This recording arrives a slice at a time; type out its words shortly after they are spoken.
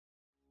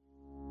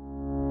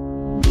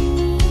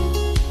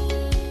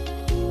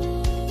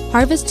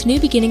Harvest New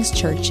Beginnings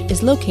Church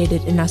is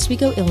located in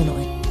Oswego,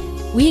 Illinois.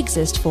 We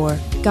exist for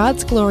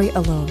God's glory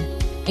alone,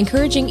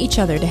 encouraging each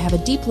other to have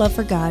a deep love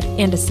for God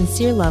and a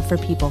sincere love for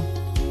people.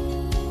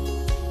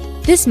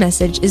 This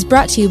message is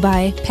brought to you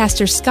by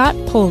Pastor Scott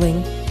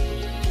Poling.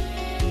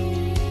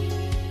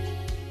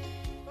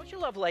 Don't you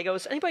love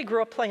Legos? Anybody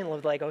grew up playing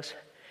with Legos?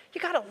 You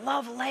gotta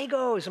love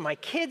Legos. And my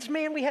kids,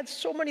 man, we had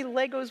so many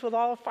Legos with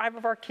all 5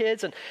 of our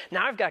kids, and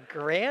now I've got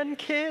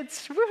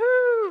grandkids.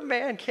 Woohoo!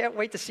 Man, can't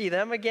wait to see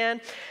them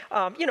again.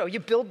 You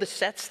build the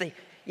sets.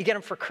 You get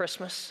them for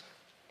Christmas,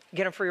 you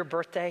get them for your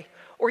birthday,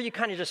 or you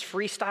kind of just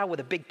freestyle with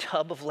a big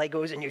tub of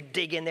Legos, and you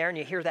dig in there, and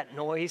you hear that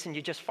noise, and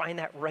you just find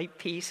that right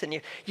piece, and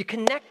you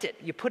connect it.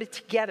 You put it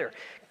together,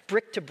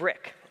 brick to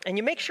brick, and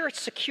you make sure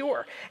it's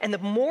secure. And the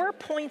more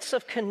points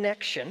of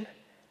connection,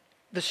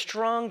 the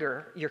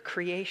stronger your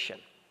creation.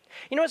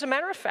 As a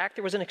matter of fact,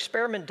 there was an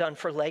experiment done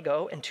for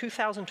Lego in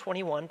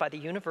 2021 by the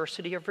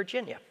University of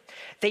Virginia.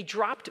 They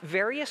dropped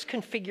various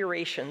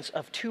configurations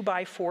of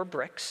 2x4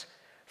 bricks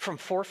from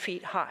 4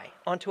 feet high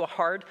onto a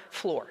hard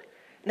floor.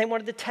 And they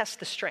wanted to test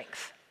the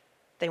strength.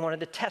 They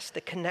wanted to test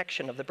the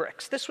connection of the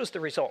bricks. This was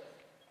the result.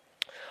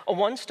 A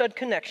 1-stud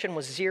connection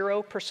was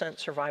 0%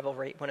 survival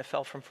rate when it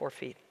fell from 4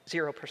 feet,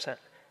 0%.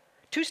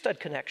 2-stud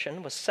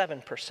connection was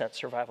 7%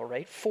 survival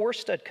rate.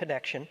 4-stud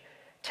connection,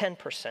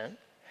 10%.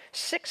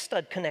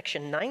 6-stud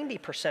connection,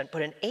 90%,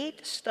 but an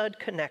 8-stud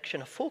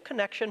connection, a full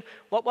connection,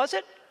 what was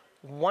it?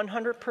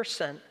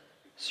 100%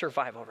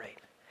 survival rate.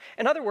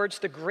 In other words,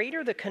 the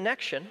greater the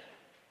connection,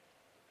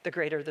 the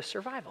greater the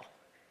survival.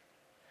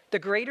 The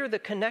greater the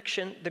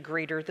connection, the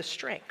greater the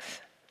strength.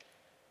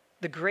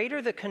 The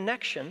greater the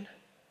connection,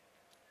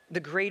 the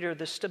greater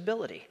the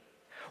stability.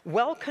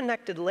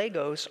 Well-connected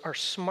Legos are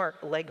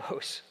smart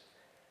Legos.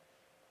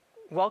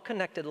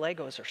 Well-connected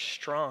Legos are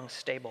strong,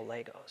 stable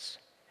Legos.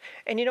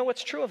 And you know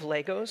what's true of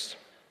Legos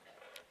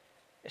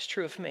is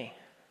true of me.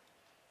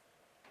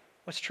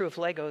 What's true of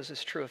Legos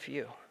is true of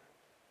you.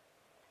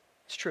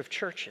 It's true of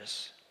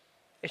churches.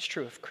 It's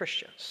true of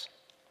Christians.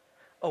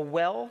 A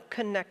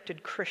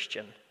well-connected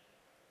Christian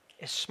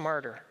is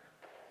smarter,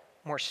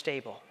 more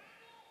stable,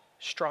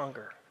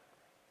 stronger,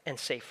 and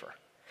safer.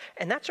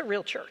 And that's a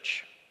real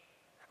church.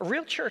 A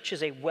real church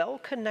is a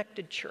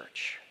well-connected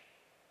church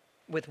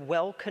with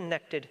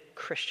well-connected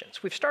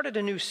Christians. We've started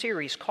a new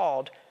series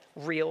called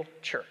Real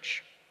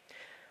Church.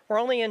 We're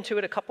only into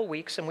it a couple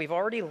weeks, and we've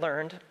already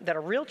learned that a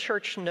real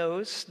church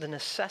knows the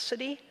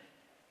necessity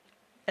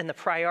and the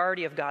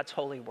priority of God's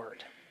holy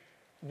word.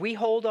 We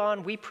hold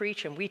on, we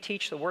preach, and we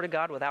teach the word of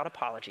God without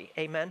apology.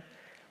 Amen?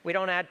 We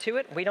don't add to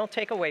it, we don't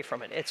take away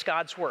from it. It's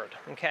God's word,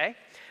 okay?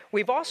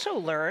 We've also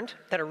learned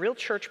that a real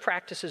church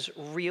practices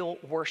real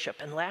worship.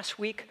 And last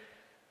week,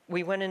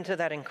 we went into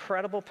that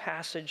incredible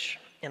passage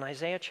in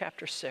Isaiah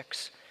chapter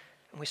 6,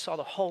 and we saw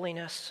the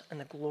holiness and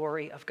the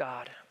glory of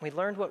God. We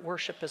learned what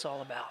worship is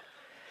all about.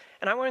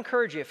 And I want to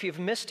encourage you, if you've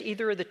missed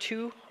either of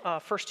the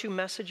first two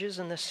messages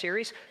in this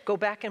series, go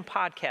back and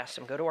podcast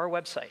them. Go to our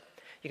website.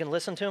 You can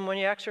listen to them when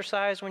you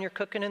exercise, when you're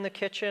cooking in the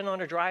kitchen,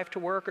 on a drive to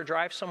work, or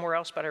drive somewhere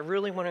else. But I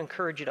really want to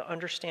encourage you to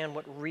understand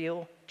what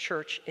real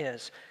church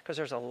is, because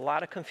there's a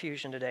lot of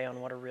confusion today on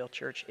what a real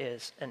church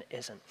is and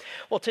isn't.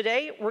 Well,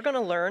 today we're going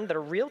to learn that a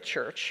real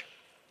church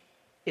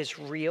is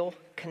real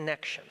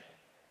connection.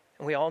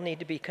 And we all need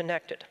to be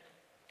connected.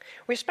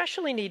 We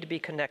especially need to be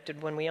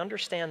connected when we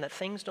understand that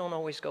things don't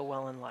always go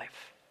well in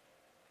life.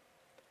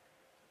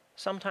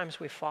 Sometimes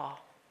we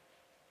fall.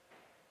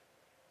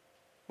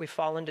 We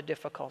fall into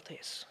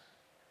difficulties.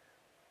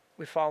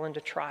 We fall into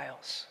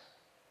trials.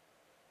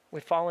 We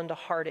fall into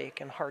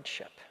heartache and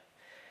hardship.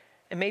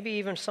 And maybe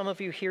even some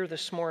of you here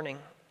this morning,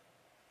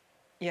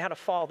 you had a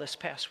fall this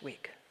past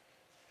week.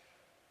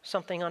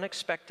 Something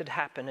unexpected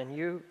happened and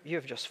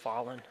you've just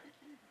fallen.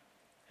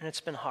 And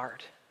it's been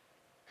hard.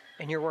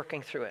 And you're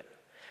working through it.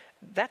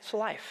 That's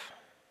life.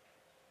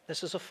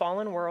 This is a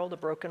fallen world, a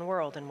broken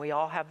world, and we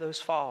all have those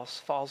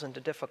falls into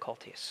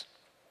difficulties.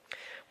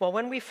 Well,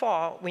 when we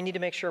fall, we need to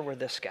make sure we're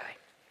this guy,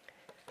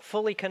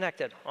 fully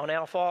connected on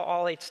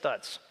all 8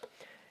 studs,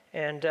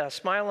 and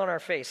smile on our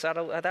face.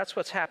 That's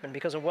what's happened,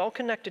 because a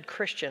well-connected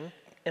Christian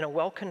in a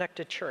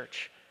well-connected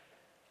church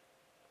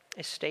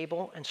is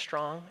stable and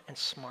strong and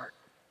smart.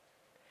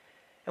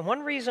 And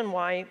one reason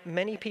why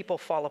many people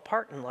fall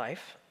apart in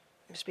life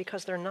is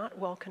because they're not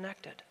well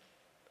connected,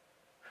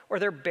 or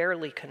they're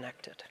barely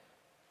connected,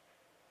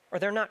 or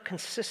they're not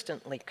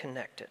consistently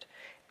connected.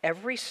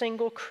 Every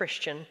single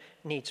Christian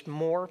needs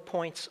more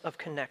points of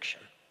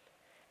connection,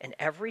 and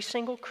every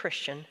single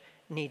Christian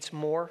needs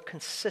more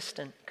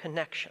consistent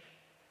connection.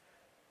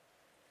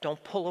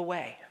 Don't pull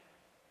away.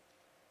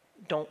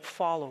 Don't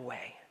fall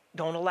away.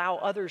 Don't allow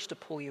others to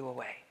pull you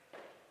away.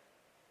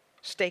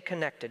 Stay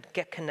connected.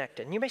 Get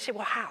connected. And you may say,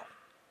 well, how?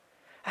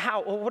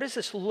 How? Well, what does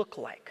this look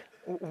like?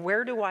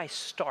 Where do I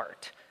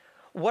start?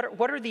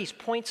 What are these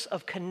points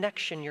of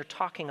connection you're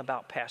talking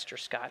about, Pastor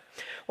Scott?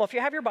 Well, if you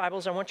have your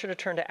Bibles, I want you to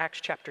turn to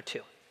Acts chapter 2.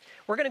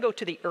 We're going to go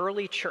to the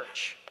early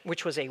church,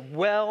 which was a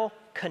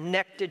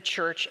well-connected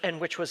church and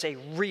which was a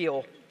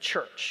real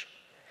church.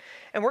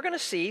 And we're going to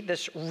see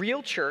this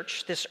real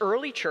church, this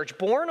early church,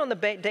 born on the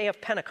day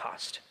of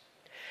Pentecost.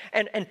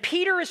 And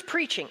Peter is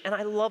preaching, and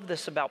I love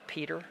this about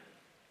Peter.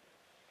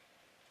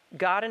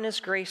 God in his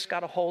grace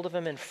got a hold of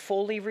him and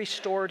fully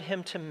restored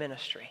him to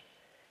ministry.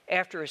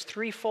 After his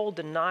threefold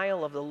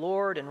denial of the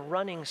Lord and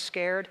running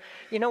scared.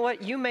 You know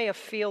what? You may have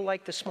feel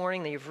like this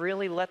morning that you've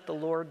really let the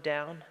Lord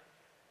down.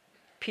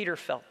 Peter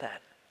felt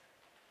that.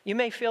 You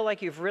may feel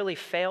like you've really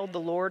failed the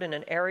Lord in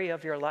an area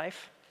of your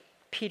life.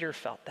 Peter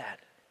felt that.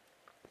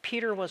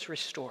 Peter was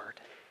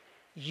restored.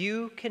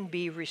 You can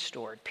be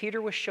restored.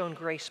 Peter was shown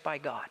grace by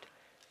God.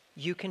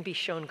 You can be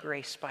shown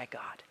grace by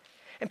God.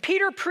 And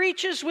Peter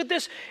preaches with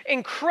this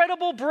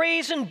incredible,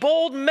 brazen,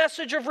 bold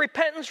message of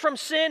repentance from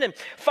sin and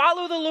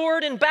follow the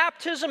Lord in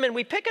baptism. And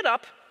we pick it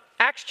up,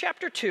 Acts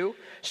chapter 2,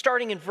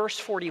 starting in verse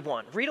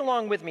 41. Read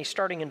along with me,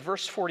 starting in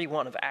verse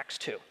 41 of Acts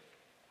 2.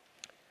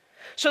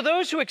 So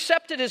those who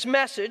accepted his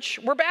message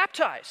were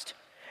baptized.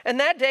 And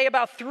that day,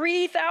 about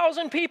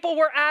 3,000 people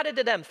were added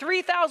to them.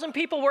 3,000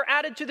 people were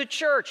added to the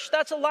church.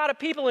 That's a lot of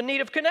people in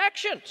need of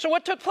connection. So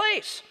what took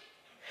place?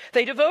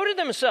 They devoted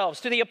themselves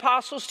to the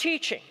apostles'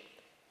 teaching,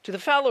 to the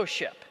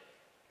fellowship,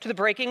 to the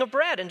breaking of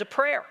bread, and to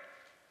prayer.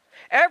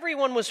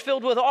 Everyone was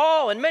filled with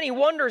awe, and many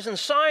wonders and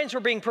signs were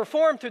being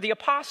performed through the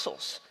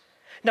apostles.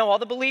 Now all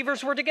the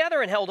believers were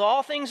together and held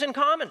all things in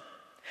common.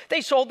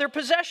 They sold their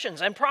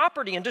possessions and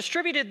property and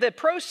distributed the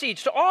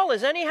proceeds to all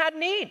as any had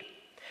need.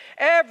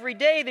 Every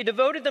day they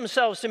devoted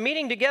themselves to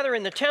meeting together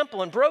in the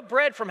temple and broke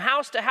bread from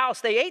house to house.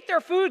 They ate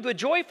their food with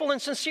joyful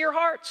and sincere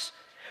hearts,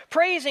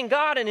 praising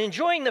God and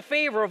enjoying the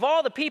favor of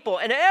all the people.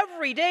 And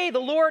every day the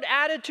Lord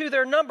added to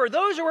their number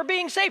those who were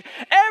being saved.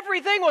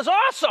 Everything was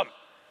awesome.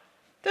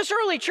 This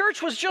early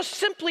church was just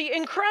simply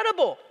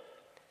incredible.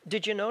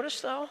 Did you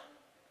notice, though,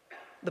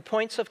 the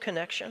points of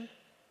connection?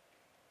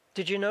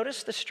 Did you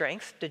notice the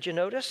strength? Did you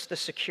notice the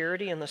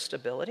security and the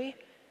stability?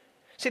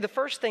 See, the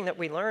first thing that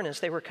we learn is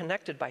they were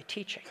connected by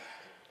teaching.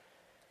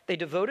 They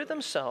devoted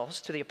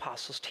themselves to the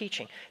apostles'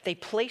 teaching. They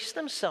placed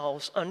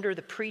themselves under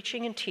the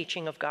preaching and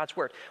teaching of God's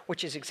word,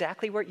 which is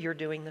exactly what you're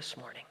doing this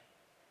morning.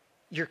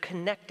 You're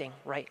connecting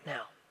right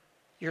now.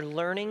 You're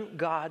learning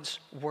God's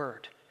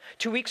word.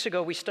 2 weeks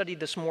ago, we studied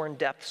this more in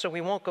depth, so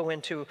we won't go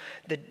into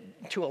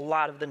a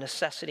lot of the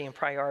necessity and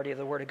priority of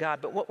the word of God.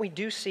 But what we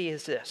do see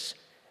is this.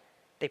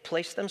 They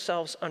placed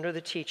themselves under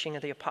the teaching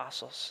of the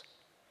apostles,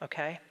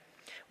 okay?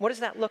 What does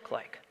that look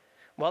like?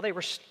 Well, they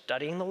were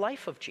studying the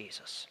life of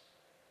Jesus.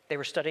 They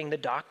were studying the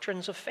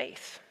doctrines of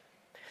faith.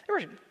 There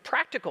were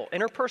practical,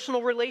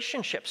 interpersonal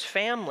relationships,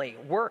 family,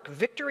 work,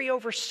 victory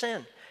over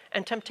sin,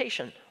 and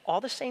temptation.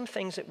 All the same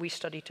things that we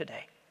study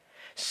today.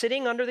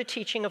 Sitting under the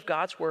teaching of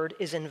God's word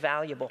is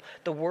invaluable.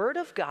 The word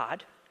of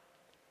God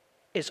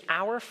is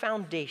our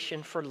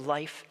foundation for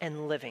life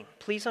and living.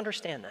 Please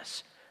understand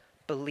this.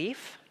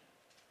 Belief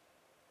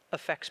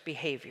affects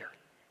behavior.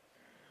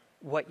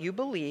 What you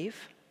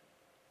believe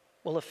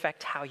will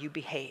affect how you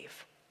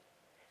behave.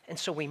 And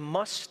so we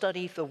must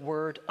study the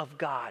word of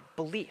God,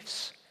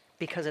 beliefs,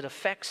 because it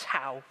affects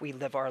how we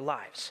live our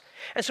lives.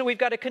 And so we've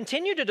got to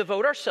continue to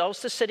devote ourselves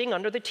to sitting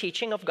under the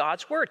teaching of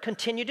God's word.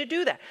 Continue to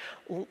do that.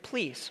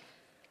 Please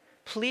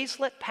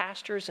let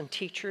pastors and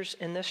teachers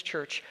in this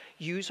church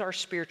use our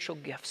spiritual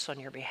gifts on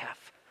your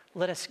behalf.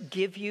 Let us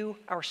give you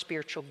our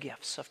spiritual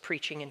gifts of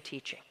preaching and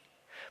teaching.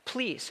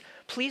 Please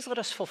let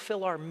us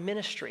fulfill our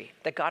ministry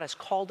that God has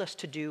called us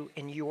to do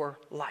in your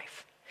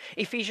life.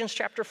 Ephesians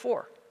chapter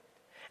 4.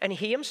 And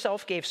he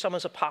himself gave some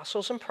as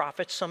apostles and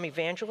prophets, some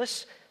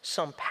evangelists,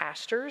 some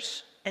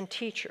pastors and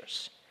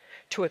teachers,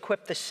 to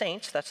equip the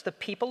saints, that's the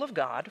people of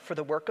God, for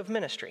the work of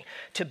ministry,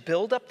 to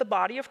build up the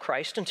body of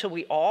Christ until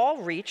we all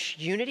reach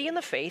unity in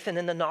the faith and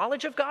in the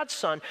knowledge of God's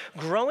Son,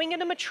 growing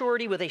into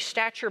maturity with a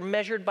stature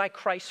measured by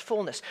Christ's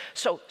fullness.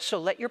 So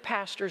let your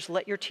pastors,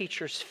 let your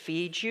teachers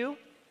feed you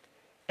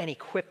and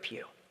equip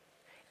you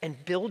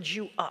and build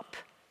you up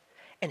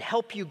and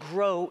help you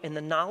grow in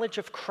the knowledge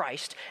of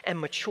Christ and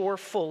mature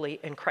fully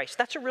in Christ.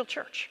 That's a real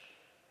church.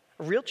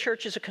 A real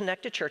church is a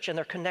connected church, and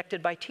they're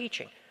connected by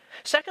teaching.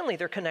 Secondly,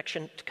 they're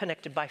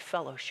connected by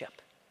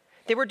fellowship.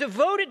 They were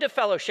devoted to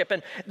fellowship,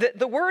 and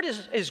the word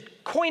is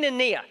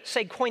koinonia.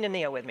 Say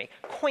koinonia with me.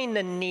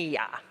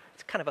 Koinonia.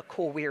 It's kind of a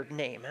cool, weird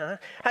name, huh?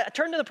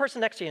 Turn to the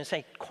person next to you and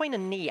say,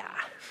 koinonia.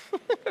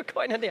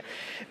 Koinonia.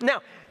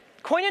 Now,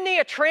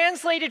 koinonia,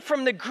 translated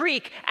from the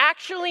Greek,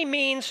 actually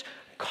means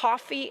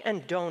coffee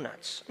and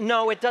donuts.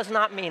 No, it does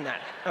not mean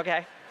that,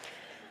 okay?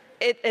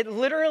 It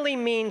literally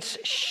means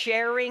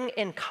sharing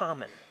in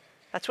common.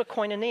 That's what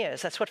koinonia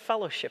is. That's what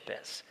fellowship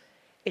is.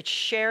 It's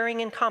sharing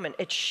in common.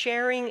 It's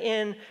sharing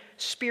in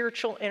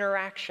spiritual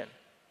interaction.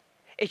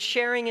 It's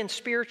sharing in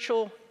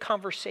spiritual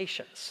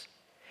conversations.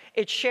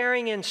 It's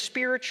sharing in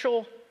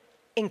spiritual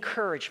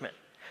encouragement.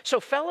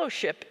 So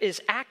fellowship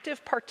is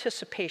active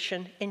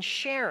participation in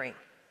sharing.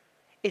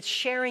 It's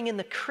sharing in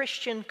the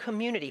Christian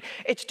community.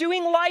 It's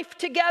doing life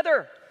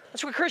together.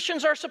 That's what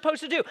Christians are supposed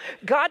to do.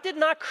 God did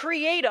not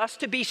create us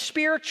to be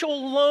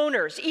spiritual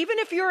loners. Even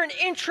if you're an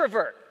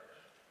introvert,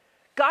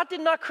 God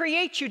did not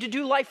create you to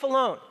do life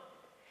alone.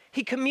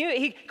 He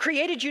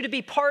created you to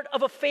be part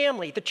of a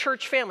family, the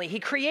church family. He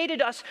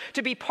created us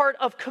to be part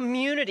of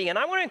community. And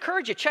I want to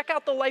encourage you, check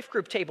out the life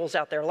group tables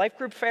out there, life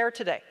group fair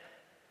today.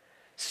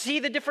 See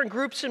the different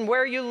groups and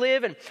where you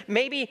live, and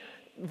maybe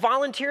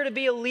volunteer to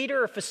be a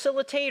leader or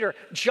facilitate or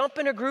jump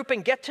in a group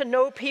and get to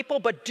know people,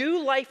 but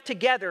do life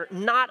together,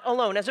 not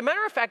alone. As a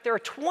matter of fact, there are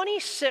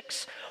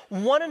 26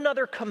 one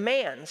another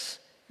commands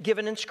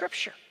given in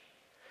Scripture.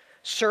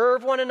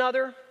 Serve one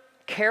another,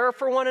 care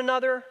for one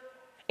another,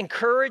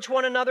 encourage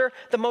one another.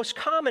 The most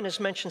common is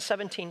mentioned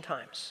 17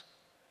 times.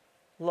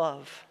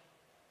 Love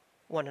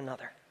one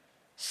another.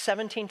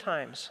 17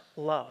 times,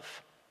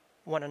 love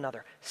one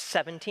another.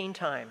 17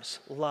 times,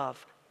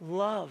 love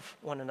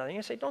one another.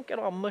 You say, don't get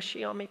all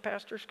mushy on me,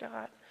 Pastor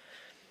Scott.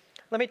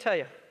 Let me tell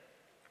you,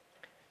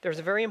 there's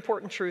a very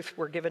important truth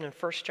we're given in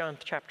 1 John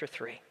chapter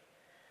 3.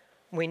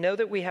 We know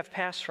that we have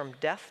passed from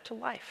death to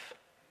life.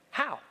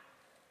 How?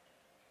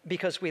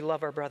 Because we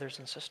love our brothers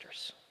and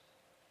sisters.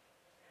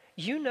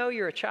 You know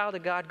you're a child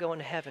of God going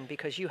to heaven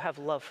because you have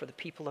love for the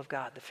people of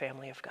God, the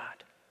family of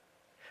God.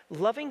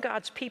 Loving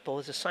God's people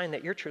is a sign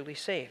that you're truly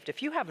saved.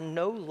 If you have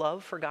no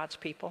love for God's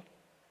people,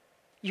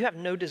 you have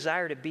no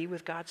desire to be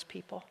with God's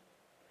people,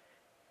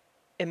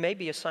 it may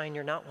be a sign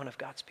you're not one of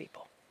God's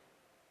people.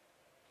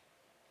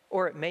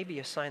 Or it may be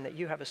a sign that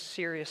you have a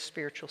serious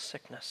spiritual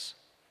sickness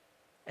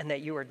and that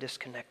you are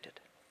disconnected.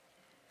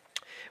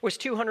 It was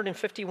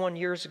 251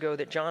 years ago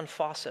that John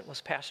Fawcett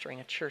was pastoring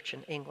a church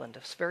in England,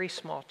 a very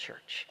small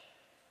church.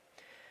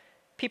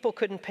 People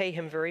couldn't pay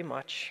him very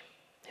much.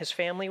 His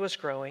family was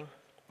growing.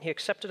 He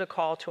accepted a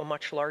call to a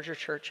much larger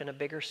church in a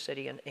bigger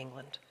city in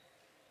England.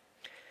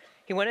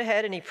 He went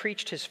ahead and he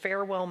preached his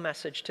farewell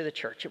message to the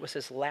church. It was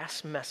his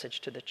last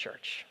message to the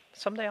church.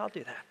 Someday I'll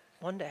do that.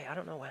 One day, I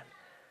don't know when.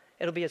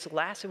 It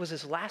was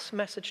his last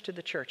message to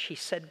the church. He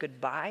said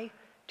goodbye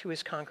to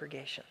his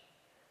congregation.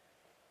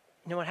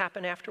 You know what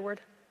happened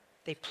afterward?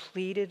 They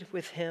pleaded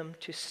with him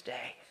to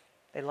stay.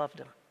 They loved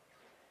him.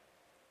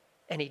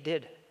 And he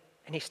did.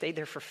 And he stayed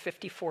there for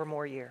 54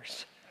 more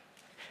years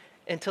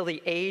until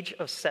the age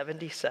of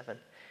 77.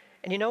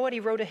 And you know what? He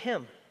wrote a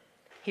hymn.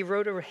 He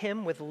wrote a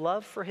hymn with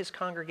love for his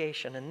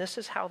congregation. And this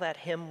is how that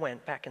hymn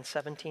went back in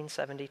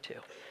 1772.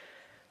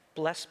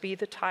 Blessed be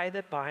the tie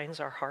that binds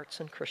our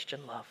hearts in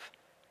Christian love.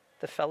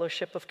 The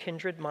fellowship of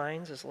kindred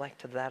minds is like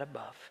to that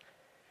above.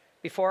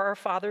 Before our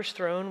Father's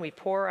throne, we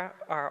pour out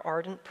our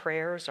ardent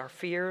prayers, our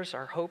fears,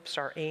 our hopes,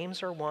 our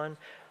aims are one,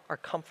 our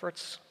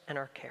comforts and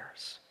our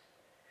cares.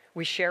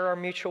 We share our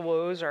mutual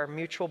woes, our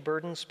mutual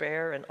burdens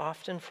bear, and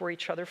often for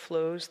each other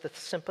flows the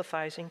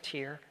sympathizing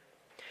tear.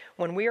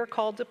 When we are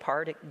called to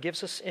part, it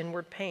gives us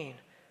inward pain,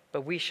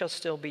 but we shall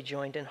still be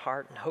joined in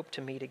heart and hope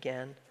to meet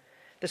again.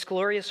 This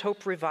glorious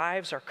hope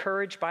revives our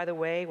courage by the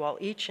way, while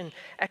each in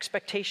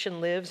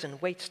expectation lives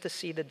and waits to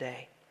see the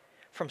day.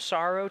 From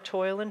sorrow,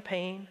 toil, and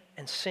pain,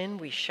 and sin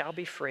we shall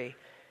be free,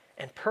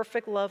 and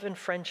perfect love and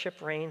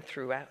friendship reign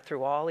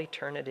through all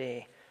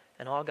eternity.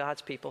 And all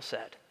God's people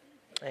said,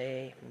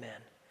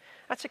 amen.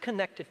 That's a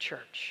connected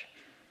church,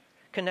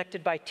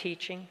 connected by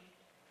teaching,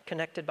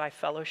 connected by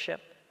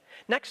fellowship.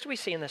 Next we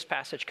see in this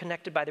passage,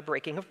 connected by the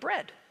breaking of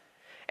bread.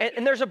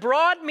 And there's a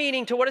broad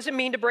meaning to what does it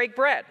mean to break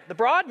bread. The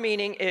broad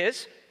meaning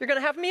is you're going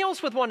to have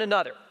meals with one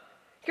another.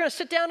 You're going to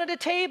sit down at a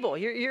table.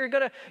 You're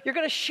going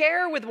to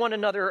share with one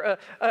another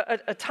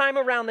a time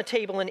around the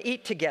table and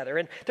eat together.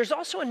 And there's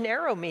also a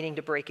narrow meaning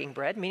to breaking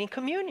bread, meaning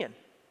communion,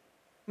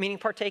 meaning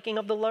partaking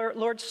of the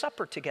Lord's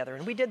Supper together.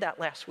 And we did that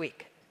last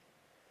week.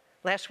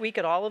 Last week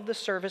at all of the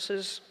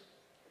services,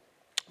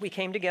 we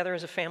came together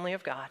as a family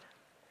of God.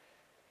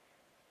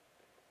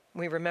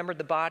 We remembered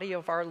the body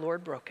of our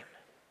Lord broken.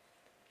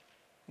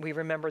 We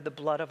remembered the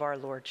blood of our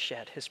Lord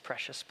shed, his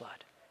precious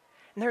blood.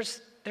 And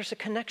there's a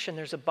connection,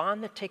 there's a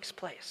bond that takes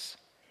place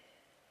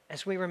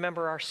as we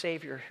remember our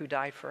Savior who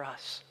died for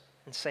us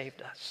and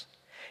saved us.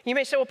 You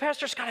may say, well,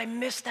 Pastor Scott, I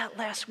missed that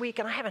last week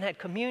and I haven't had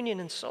communion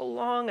in so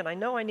long and I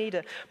know I need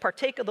to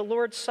partake of the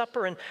Lord's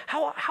Supper. And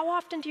how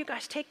often do you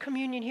guys take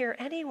communion here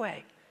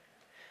anyway?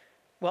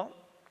 Well,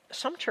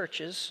 some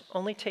churches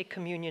only take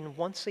communion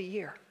once a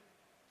year.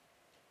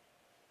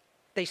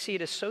 They see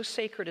it as so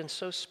sacred and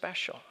so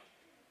special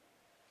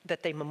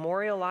that they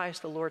memorialize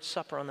the Lord's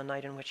Supper on the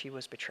night in which he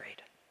was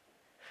betrayed.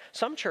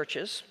 Some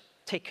churches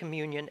take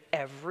communion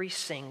every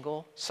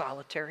single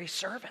solitary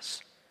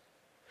service.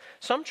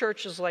 Some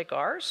churches like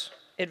ours,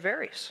 it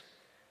varies.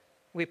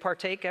 We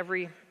partake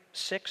every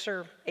 6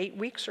 or 8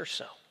 weeks or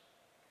so.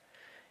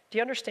 Do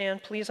you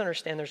understand? Please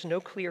understand there's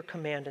no clear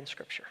command in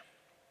Scripture.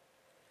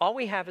 All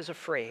we have is a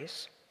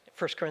phrase,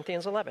 1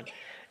 Corinthians 11.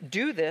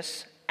 Do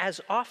this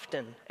as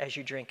often as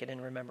you drink it in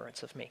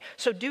remembrance of me.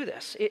 So do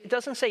this. It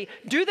doesn't say,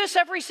 do this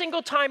every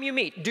single time you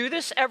meet. Do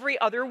this every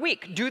other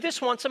week. Do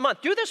this once a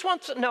month. Do this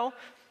once. No.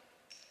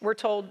 We're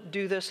told,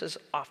 do this as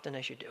often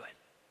as you do it.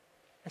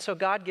 And so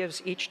God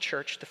gives each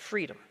church the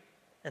freedom,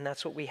 and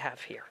that's what we have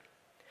here.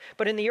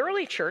 But in the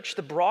early church,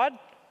 the broad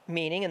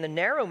meaning and the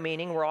narrow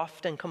meaning were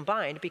often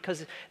combined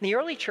because in the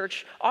early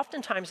church,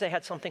 oftentimes they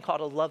had something called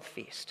a love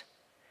feast.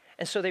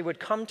 And so they would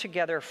come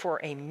together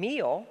for a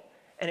meal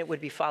and it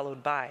would be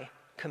followed by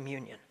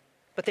communion.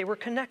 But they were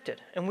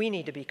connected, and we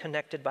need to be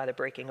connected by the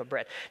breaking of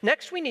bread.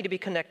 Next, we need to be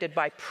connected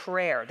by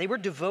prayer. They were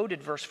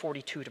devoted, verse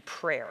 42, to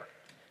prayer.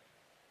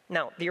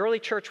 Now, the early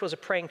church was a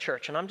praying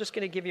church, and I'm just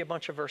going to give you a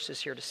bunch of verses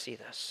here to see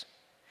this.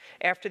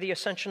 After the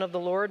ascension of the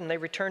Lord and they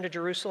returned to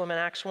Jerusalem in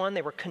Acts 1,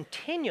 they were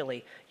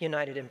continually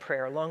united in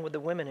prayer, along with the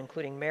women,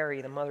 including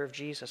Mary, the mother of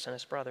Jesus, and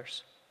his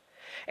brothers.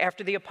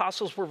 After the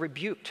apostles were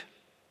rebuked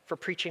for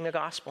preaching the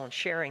gospel and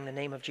sharing the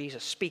name of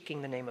Jesus,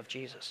 speaking the name of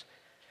Jesus,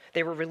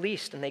 they were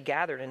released and they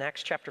gathered in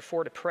Acts chapter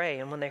 4 to pray.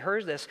 And when they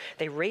heard this,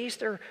 they raised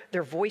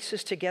their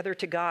voices together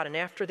to God. And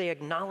after they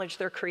acknowledged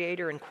their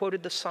Creator and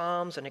quoted the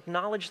Psalms and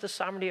acknowledged the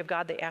sovereignty of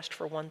God, they asked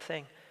for one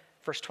thing.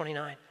 Verse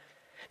 29.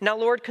 Now,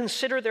 Lord,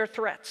 consider their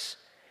threats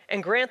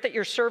and grant that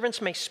your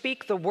servants may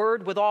speak the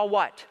word with all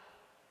what?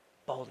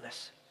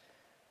 Boldness.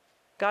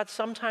 God,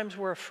 sometimes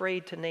we're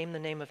afraid to name the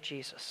name of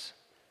Jesus.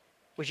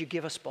 Would you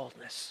give us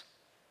boldness?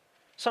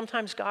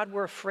 Sometimes, God,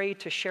 we're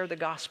afraid to share the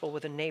gospel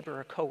with a neighbor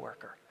or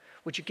coworker.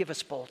 Would you give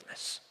us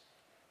boldness?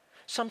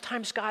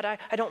 Sometimes, God,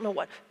 I don't know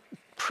what.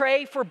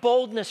 Pray for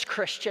boldness,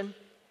 Christian.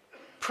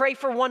 Pray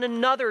for one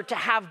another to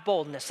have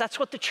boldness. That's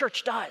what the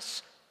church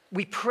does.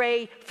 We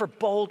pray for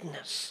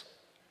boldness.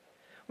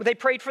 They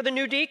prayed for the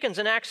new deacons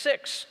in Acts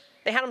 6.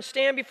 They had them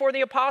stand before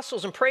the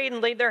apostles and prayed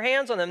and laid their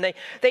hands on them.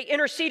 They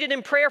interceded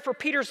in prayer for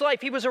Peter's life.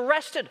 He was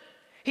arrested.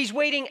 He's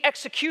waiting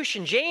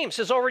execution. James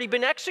has already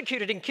been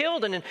executed and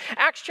killed. And in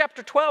Acts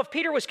chapter 12,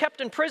 Peter was kept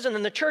in prison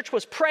and the church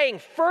was praying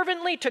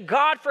fervently to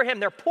God for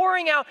him. They're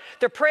pouring out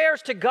their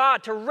prayers to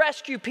God to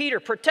rescue Peter,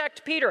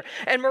 protect Peter.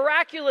 And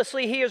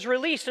miraculously, he is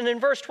released. And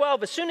in verse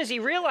 12, as soon as he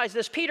realized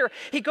this, Peter,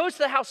 he goes to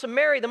the house of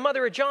Mary, the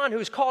mother of John,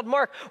 who's called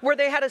Mark, where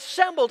they had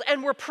assembled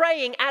and were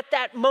praying at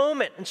that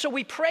moment. And so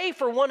we pray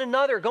for one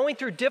another going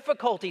through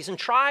difficulties and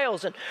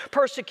trials and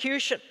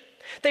persecution.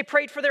 They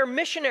prayed for their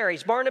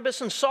missionaries,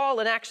 Barnabas and Saul,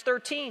 in Acts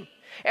 13.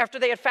 After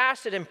they had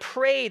fasted and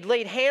prayed,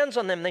 laid hands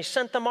on them, they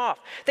sent them off.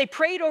 They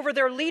prayed over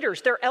their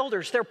leaders, their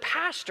elders, their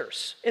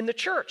pastors in the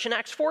church in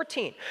Acts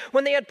 14.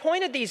 When they had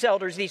appointed these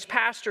elders, these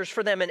pastors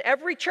for them in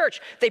every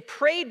church, they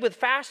prayed with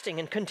fasting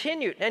and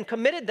continued and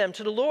committed them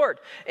to the Lord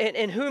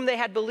in whom they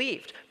had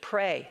believed.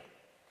 Pray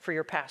for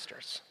your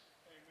pastors.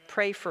 Amen.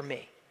 Pray for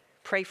me.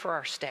 Pray for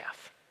our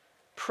staff.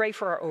 Pray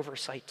for our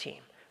oversight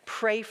team.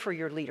 Pray for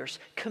your leaders.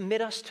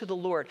 Commit us to the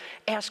Lord.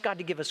 Ask God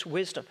to give us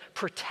wisdom,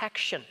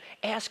 protection.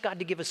 Ask God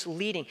to give us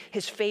leading,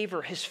 his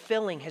favor, his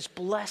filling, his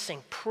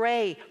blessing.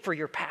 Pray for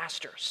your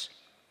pastors.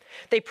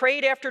 They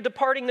prayed after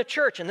departing the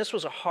church, and this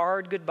was a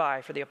hard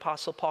goodbye for the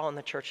Apostle Paul and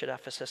the church at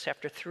Ephesus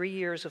after 3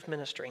 years of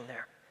ministering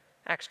there.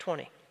 Acts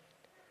 20.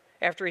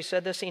 After he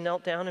said this, he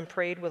knelt down and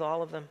prayed with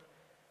all of them.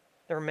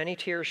 There were many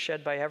tears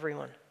shed by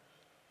everyone.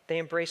 They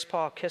embraced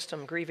Paul, kissed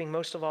him, grieving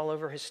most of all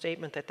over his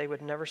statement that they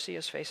would never see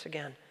his face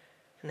again.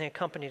 And they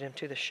accompanied him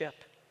to the ship.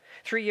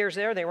 3 years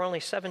there, they were only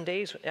 7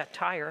 days at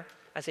Tyre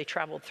as they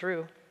traveled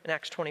through in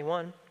Acts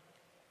 21.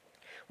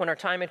 When our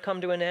time had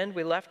come to an end,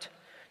 we left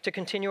to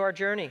continue our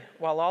journey,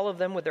 while all of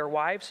them with their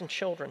wives and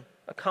children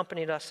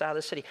accompanied us out of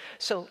the city.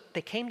 So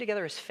they came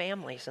together as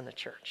families in the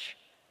church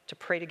to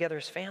pray together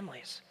as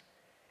families.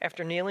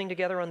 After kneeling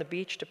together on the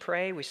beach to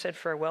pray, we said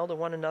farewell to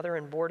one another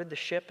and boarded the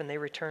ship, and they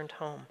returned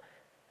home.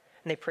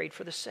 And they prayed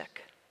for the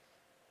sick.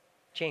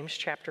 James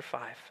chapter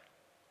 5.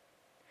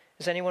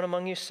 Is anyone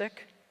among you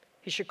sick?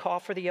 He should call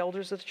for the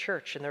elders of the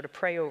church, and they're to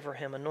pray over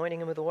him, anointing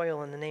him with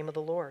oil in the name of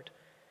the Lord.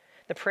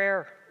 The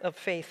prayer of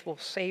faith will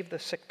save the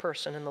sick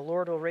person, and the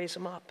Lord will raise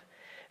him up.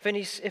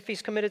 If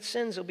he's committed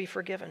sins, he'll be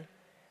forgiven.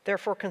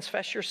 Therefore,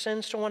 confess your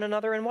sins to one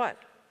another and what?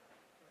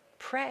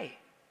 Pray.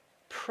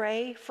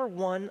 Pray for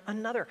one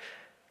another.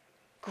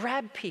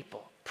 Grab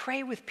people.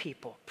 Pray with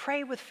people.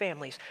 Pray with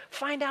families.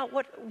 Find out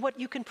what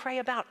you can pray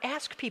about.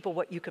 Ask people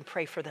what you can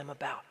pray for them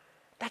about.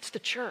 That's the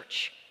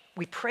church.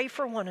 We pray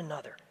for one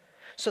another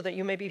so that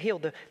you may be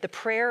healed. The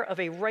prayer of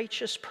a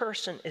righteous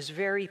person is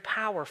very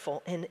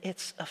powerful in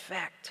its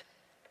effect.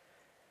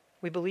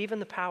 We believe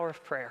in the power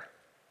of prayer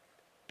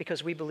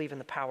because we believe in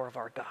the power of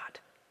our God.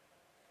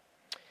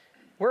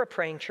 We're a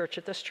praying church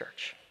at this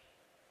church.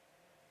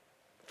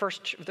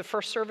 The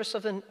first service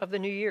of the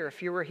new year,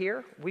 if you were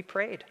here, we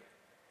prayed.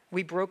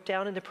 We broke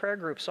down into prayer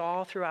groups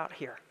all throughout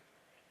here.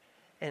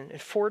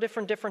 And 4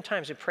 different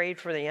times, we prayed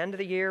for the end of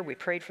the year. We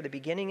prayed for the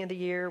beginning of the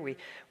year.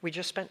 We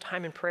just spent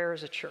time in prayer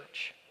as a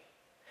church.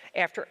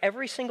 After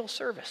every single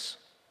service,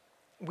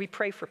 we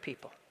pray for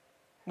people.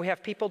 We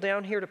have people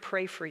down here to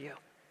pray for you.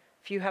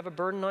 If you have a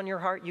burden on your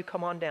heart, you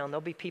come on down. There'll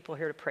be people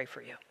here to pray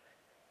for you.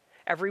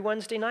 Every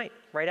Wednesday night,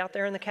 right out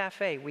there in the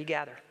cafe, we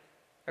gather,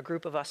 a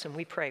group of us, and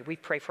we pray. We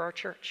pray for our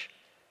church.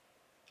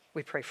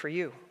 We pray for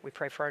you. We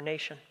pray for our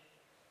nation.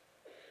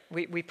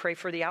 We pray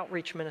for the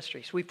outreach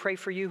ministries. We pray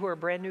for you who are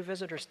brand new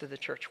visitors to the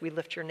church. We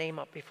lift your name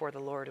up before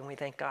the Lord and we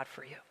thank God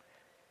for you.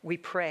 We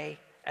pray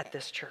at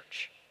this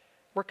church.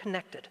 We're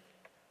connected.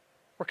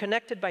 We're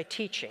connected by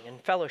teaching and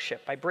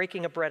fellowship, by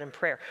breaking of bread and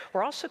prayer.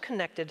 We're also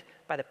connected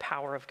by the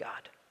power of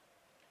God.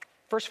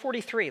 Verse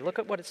 43, look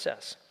at what it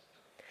says.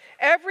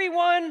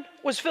 Everyone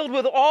was filled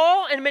with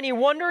awe, and many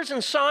wonders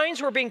and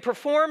signs were being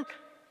performed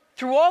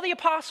through all the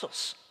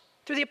apostles,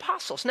 through the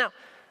apostles. Now,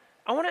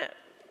 I want to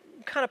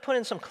kind of put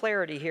in some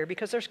clarity here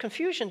because there's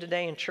confusion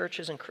today in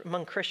churches and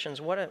among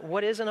Christians.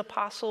 What is an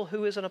apostle?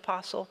 Who is an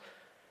apostle?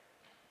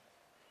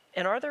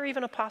 And are there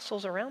even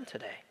apostles around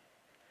today?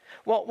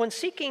 Well, when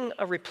seeking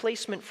a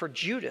replacement for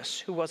Judas,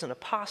 who was an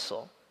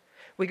apostle,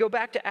 we go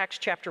back to Acts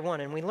chapter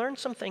 1 and we learn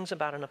some things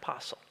about an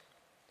apostle.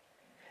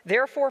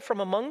 Therefore,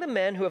 from among the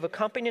men who have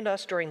accompanied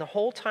us during the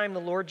whole time the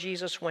Lord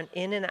Jesus went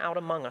in and out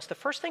among us. The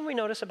first thing we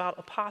notice about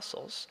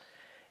apostles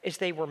is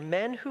they were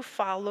men who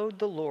followed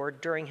the Lord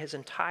during his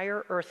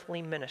entire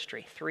earthly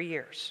ministry, 3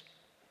 years.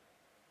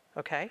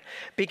 Okay?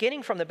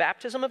 Beginning from the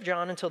baptism of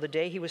John until the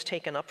day he was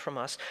taken up from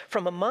us.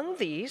 From among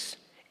these,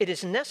 it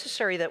is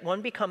necessary that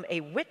one become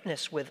a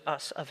witness with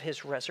us of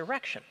his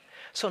resurrection.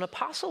 So an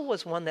apostle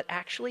was one that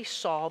actually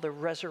saw the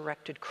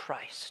resurrected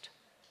Christ.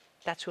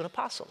 That's who an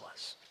apostle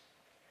was.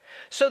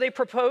 So they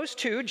proposed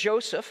to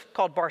Joseph,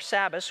 called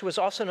Barsabbas, who was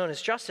also known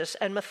as Justus,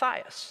 and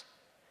Matthias.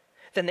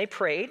 Then they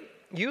prayed,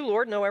 "You,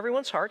 Lord, know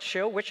everyone's heart.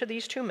 Show which of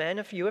these two men,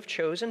 if you have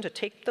chosen, to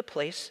take the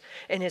place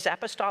in his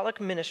apostolic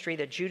ministry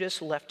that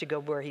Judas left to go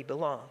where he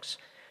belongs."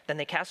 Then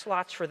they cast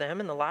lots for them,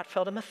 and the lot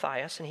fell to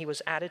Matthias, and he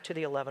was added to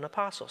the 11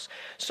 apostles.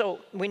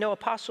 So we know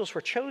apostles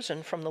were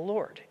chosen from the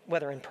Lord,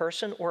 whether in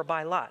person or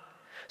by lot.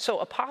 So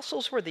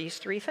apostles were these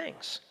three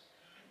things.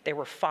 They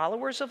were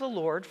followers of the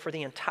Lord for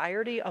the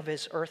entirety of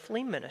his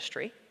earthly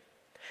ministry.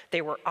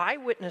 They were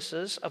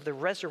eyewitnesses of the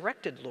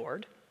resurrected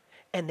Lord,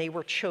 and they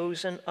were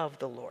chosen of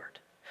the Lord.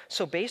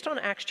 So based on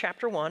Acts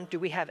chapter 1, do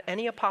we have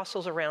any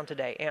apostles around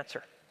today?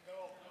 Answer. No.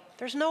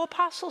 There's no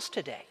apostles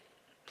today.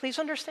 Please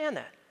understand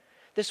that.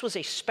 This was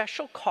a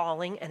special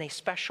calling and a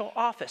special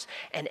office.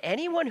 And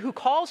anyone who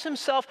calls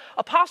himself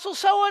Apostle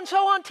so-and-so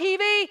on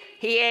TV,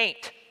 he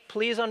ain't.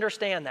 Please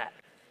understand that.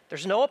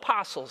 There's no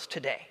apostles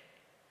today.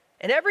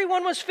 And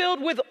everyone was filled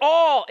with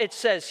awe, it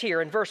says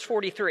here in verse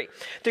 43.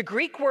 The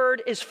Greek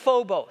word is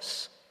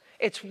phobos.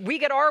 We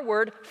get our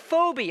word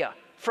phobia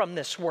from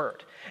this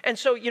word. And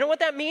so you know what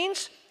that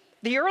means?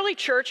 The early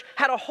church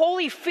had a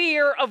holy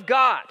fear of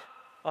God.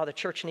 Oh, the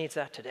church needs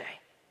that today.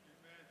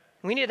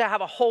 We need to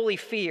have a holy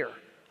fear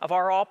of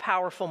our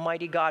all-powerful,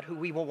 mighty God who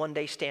we will one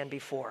day stand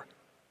before.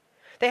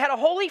 They had a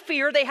holy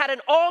fear. They had an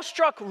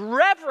awestruck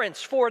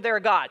reverence for their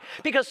God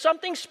because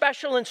something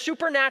special and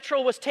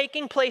supernatural was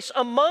taking place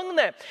among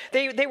them.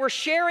 They were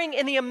sharing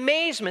in the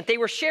amazement. They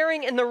were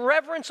sharing in the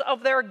reverence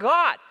of their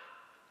God.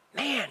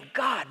 Man,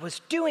 God was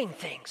doing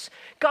things.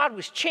 God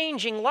was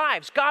changing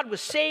lives. God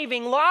was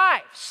saving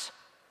lives.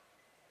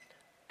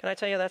 Can I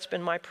tell you that's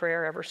been my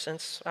prayer ever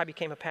since I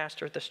became a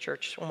pastor at this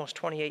church almost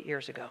 28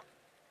 years ago?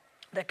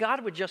 That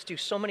God would just do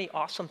so many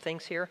awesome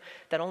things here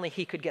that only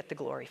he could get the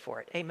glory for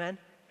it. Amen?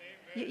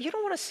 You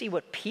don't want to see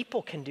what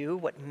people can do,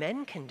 what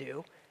men can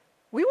do.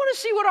 We want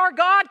to see what our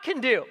God can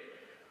do.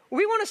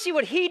 We want to see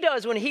what he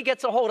does when he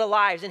gets a hold of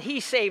lives and he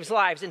saves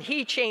lives and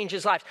he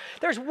changes lives.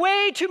 There's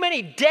way too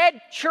many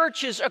dead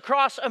churches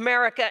across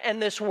America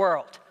and this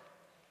world.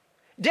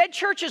 Dead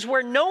churches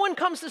where no one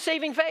comes to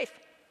saving faith.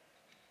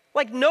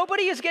 Like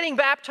nobody is getting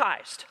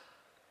baptized.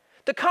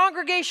 The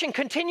congregation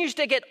continues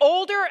to get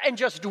older and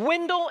just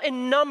dwindle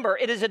in number.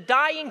 It is a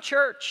dying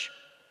church.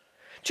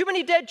 Too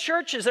many dead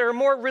churches that are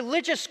more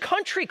religious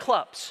country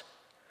clubs,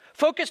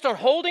 focused on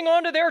holding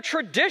on to their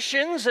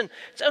traditions, and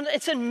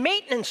it's in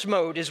maintenance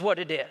mode is what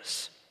it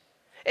is.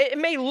 It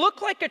may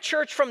look like a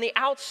church from the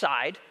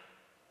outside,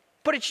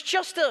 but it's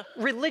just a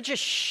religious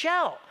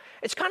shell.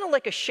 It's kind of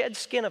like a shed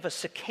skin of a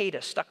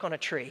cicada stuck on a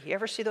tree. You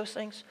ever see those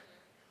things?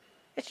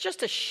 It's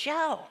just a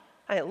shell.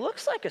 It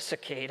looks like a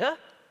cicada,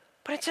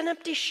 but it's an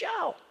empty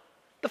shell.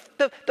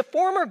 The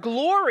former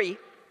glory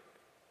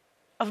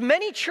of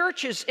many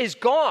churches is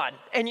gone,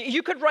 and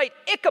you could write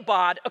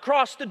Ichabod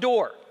across the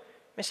door.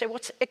 You may say,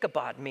 what's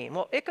Ichabod mean?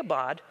 Well,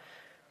 Ichabod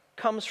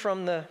comes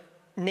from the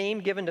name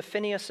given to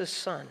Phinehas'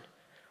 son.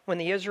 When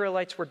the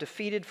Israelites were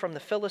defeated from the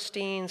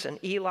Philistines, and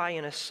Eli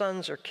and his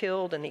sons are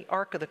killed, and the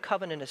Ark of the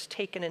Covenant is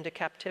taken into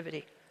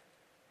captivity.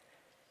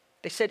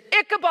 They said,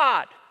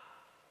 Ichabod,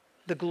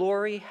 the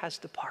glory has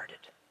departed.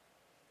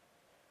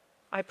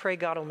 I pray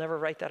God will never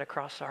write that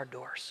across our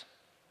doors.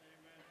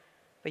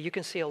 But you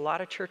can see a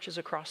lot of churches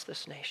across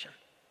this nation.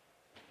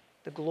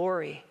 The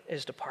glory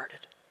is departed.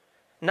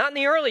 Not in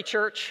the early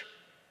church.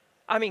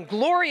 I mean,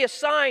 glorious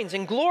signs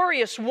and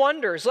glorious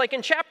wonders. Like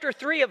in chapter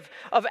 3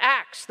 of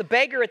Acts, the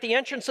beggar at the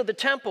entrance of the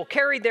temple,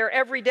 carried there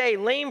every day,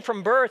 lame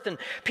from birth. And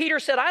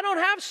Peter said, I don't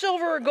have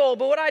silver or gold,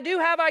 but what I do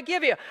have I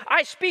give you.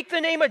 I speak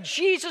the name of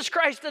Jesus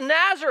Christ of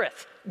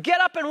Nazareth.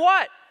 Get up and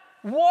what?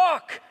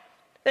 Walk.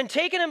 Then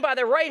taking him by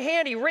the right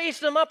hand, he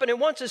raised him up, and at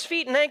once his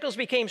feet and ankles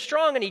became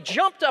strong, and he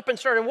jumped up and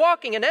started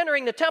walking and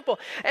entering the temple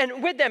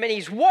and with them. And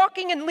he's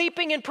walking and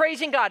leaping and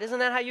praising God. Isn't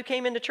that how you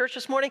came into church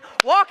this morning?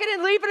 Walking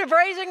and leaping and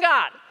praising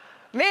God.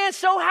 Man,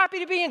 so happy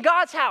to be in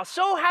God's house.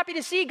 So happy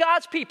to see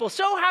God's people.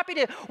 So happy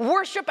to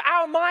worship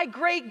my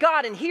great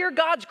God and hear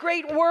God's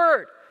great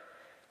word.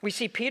 We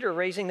see Peter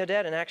raising the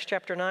dead in Acts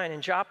chapter 9.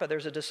 In Joppa,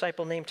 there's a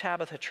disciple named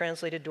Tabitha,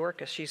 translated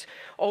Dorcas. She's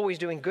always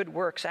doing good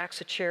works,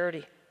 acts of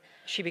charity.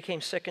 She became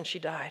sick and she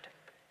died.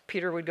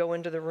 Peter would go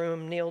into the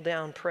room, kneel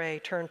down, pray,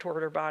 turn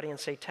toward her body and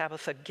say,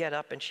 Tabitha, get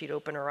up, and she'd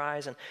open her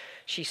eyes. And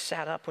she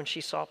sat up when she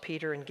saw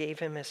Peter and gave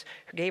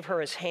her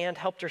his hand,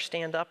 helped her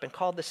stand up, and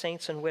called the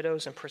saints and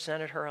widows and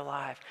presented her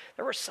alive.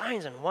 There were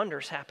signs and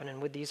wonders happening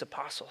with these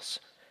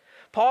apostles.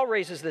 Paul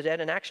raises the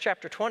dead in Acts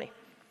chapter 20.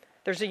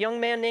 There's a young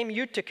man named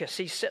Eutychus.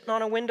 He's sitting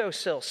on a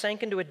windowsill,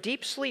 sank into a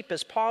deep sleep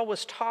as Paul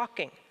was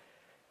talking.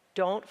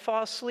 Don't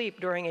fall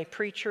asleep during a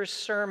preacher's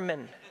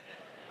sermon.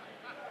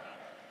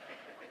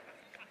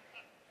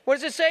 What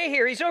does it say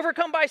here? He's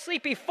overcome by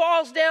sleep. He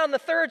falls down the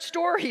third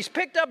story. He's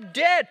picked up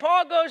dead.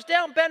 Paul goes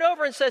down, bent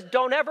over, and says,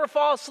 don't ever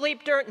fall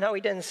asleep during... No, he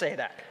didn't say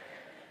that.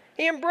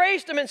 He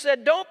embraced him and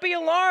said, don't be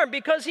alarmed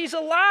because he's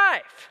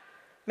alive.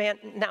 Man,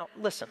 now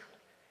listen,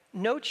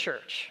 no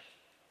church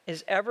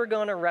is ever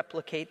going to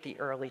replicate the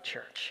early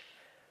church.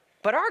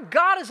 But our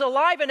God is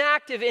alive and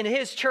active in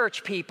his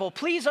church, people.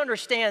 Please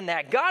understand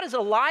that. God is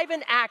alive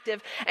and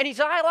active, and he's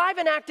alive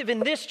and active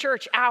in this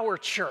church, our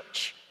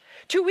church.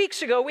 2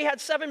 weeks ago, we had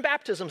 7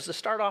 baptisms to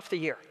start off the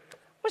year. It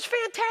was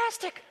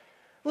fantastic.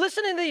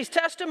 Listening to these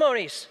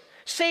testimonies,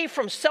 saved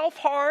from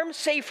self-harm,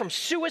 saved from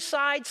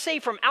suicide,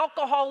 saved from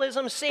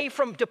alcoholism, saved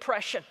from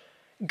depression.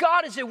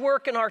 God is at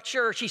work in our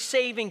church. He's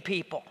saving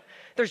people.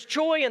 There's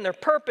joy in their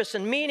purpose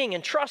and meaning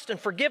and trust and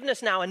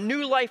forgiveness now and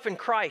new life in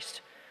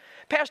Christ.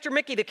 Pastor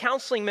Mickey, the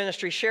counseling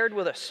ministry, shared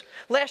with us.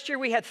 Last year,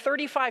 we had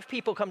 35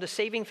 people come to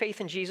saving faith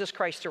in Jesus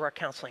Christ through our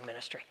counseling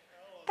ministry.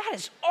 That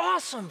is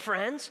awesome,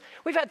 friends.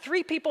 We've had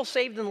 3 people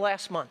saved in the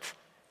last month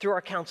through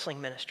our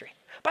counseling ministry.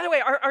 By the way,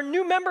 our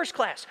new members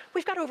class,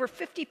 we've got over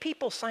 50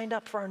 people signed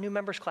up for our new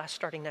members class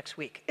starting next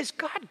week. Is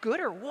God good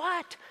or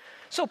what?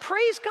 So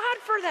praise God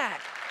for that.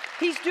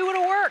 He's doing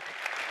a work.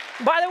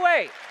 By the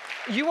way,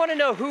 you want to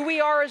know who we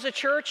are as a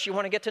church? You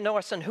want to get to know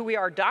us and who we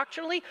are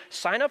doctrinally?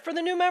 Sign up for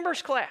the new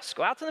members class.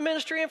 Go out to the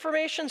Ministry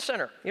Information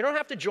Center. You don't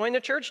have to join the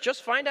church.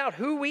 Just find out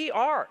who we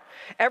are.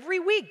 Every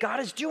week, God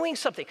is doing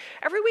something.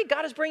 Every week,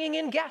 God is bringing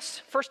in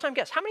guests, first-time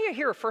guests. How many are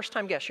here are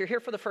first-time guests? You're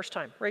here for the first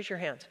time. Raise your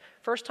hands.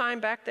 First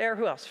time back there.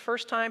 Who else?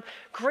 First time.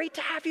 Great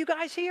to have you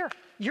guys here.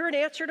 You're an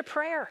answer to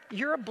prayer.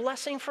 You're a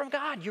blessing from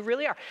God. You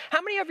really are.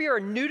 How many of you are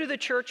new to the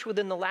church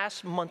within the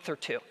last month or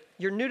 2?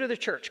 You're new to the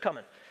church.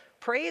 Coming.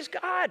 Praise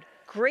God.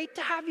 Great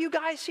to have you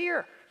guys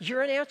here.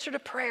 You're an answer to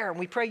prayer, and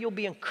we pray you'll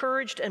be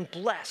encouraged and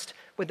blessed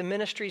with the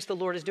ministries the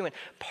Lord is doing.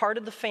 Part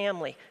of the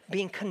family,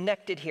 being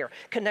connected here,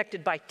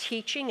 connected by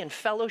teaching and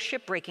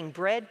fellowship, breaking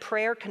bread,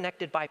 prayer,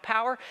 connected by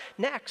power.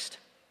 Next,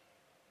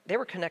 they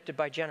were connected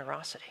by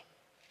generosity.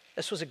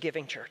 This was a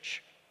giving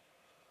church.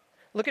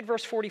 Look at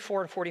verse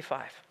 44 and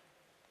 45.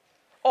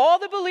 All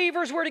the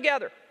believers were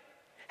together,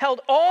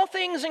 held all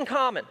things in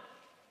common.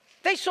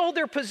 They sold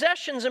their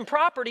possessions and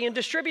property and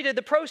distributed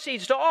the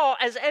proceeds to all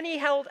as any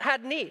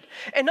had need.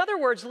 In other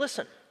words,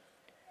 listen,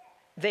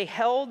 they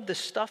held the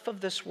stuff of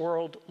this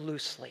world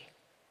loosely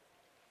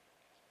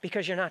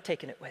because you're not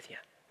taking it with you.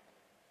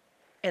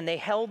 And they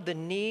held the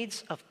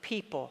needs of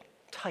people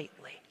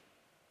tightly.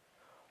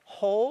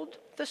 Hold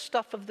the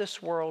stuff of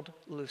this world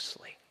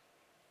loosely.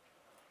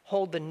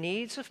 Hold the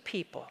needs of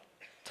people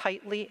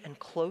tightly and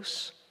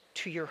close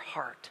to your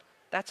heart.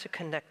 That's a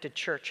connected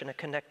church and a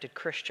connected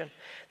Christian.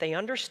 They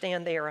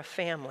understand they are a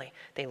family.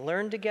 They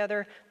learn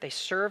together, they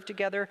serve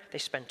together, they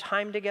spend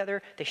time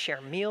together, they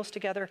share meals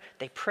together,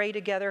 they pray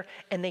together,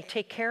 and they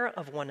take care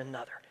of one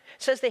another.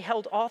 It says they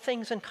held all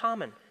things in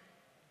common.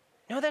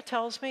 You know what that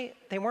tells me?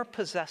 They weren't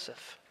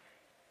possessive.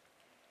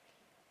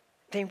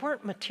 They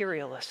weren't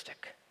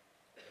materialistic.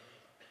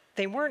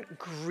 They weren't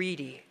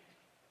greedy.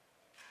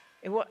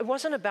 It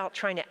wasn't about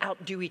trying to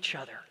outdo each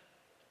other.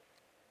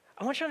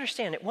 I want you to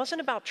understand, it wasn't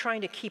about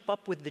trying to keep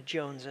up with the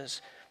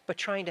Joneses, but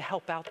trying to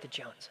help out the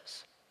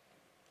Joneses.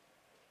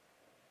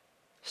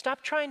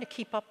 Stop trying to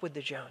keep up with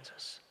the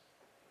Joneses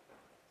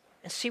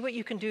and see what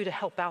you can do to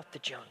help out the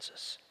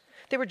Joneses.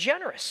 They were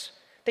generous.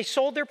 They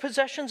sold their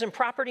possessions and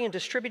property and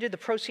distributed the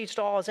proceeds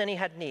to all as any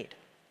had need.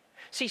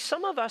 See,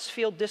 some of us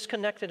feel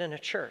disconnected in a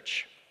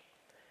church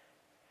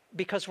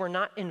because we're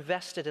not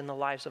invested in the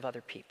lives of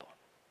other people.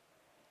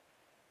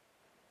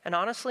 And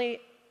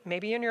honestly,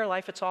 maybe in your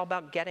life it's all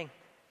about getting.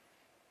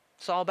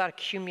 It's all about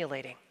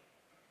accumulating.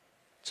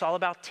 It's all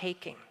about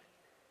taking.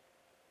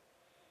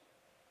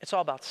 It's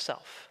all about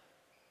self.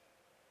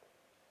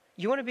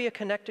 You want to be a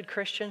connected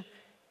Christian?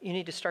 You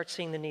need to start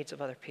seeing the needs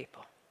of other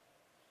people.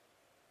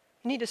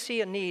 You need to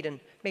see a need and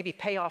maybe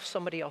pay off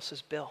somebody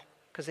else's bill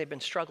because they've been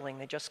struggling.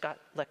 They just got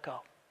let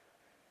go.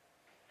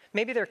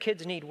 Maybe their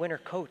kids need winter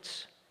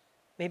coats.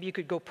 Maybe you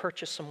could go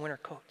purchase some winter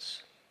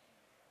coats.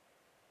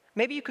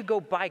 Maybe you could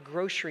go buy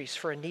groceries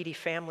for a needy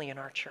family in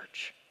our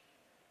church.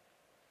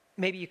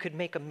 Maybe you could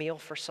make a meal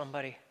for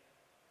somebody,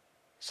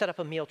 set up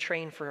a meal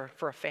train for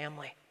a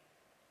family,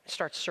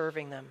 start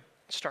serving them,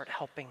 start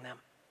helping them.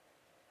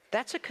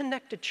 That's a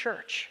connected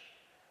church.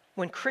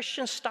 When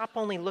Christians stop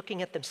only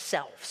looking at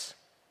themselves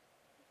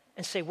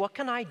and say, what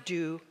can I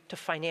do to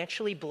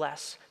financially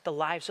bless the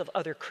lives of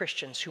other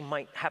Christians who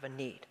might have a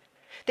need?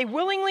 They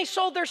willingly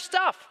sold their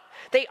stuff.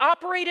 They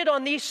operated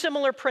on these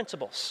similar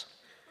principles.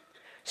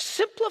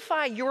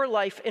 Simplify your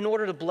life in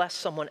order to bless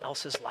someone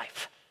else's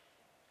life.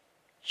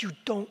 You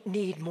don't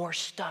need more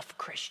stuff,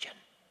 Christian.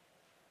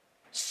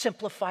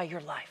 Simplify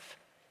your life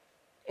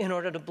in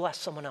order to bless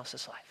someone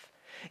else's life.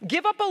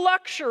 Give up a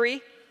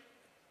luxury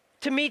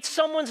to meet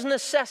someone's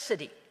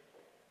necessity.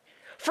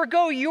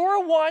 Forgo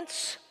your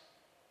wants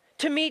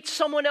to meet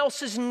someone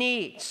else's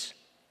needs.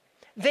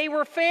 They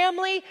were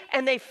family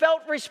and they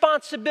felt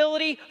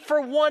responsibility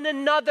for one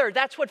another.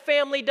 That's what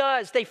family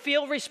does. They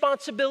feel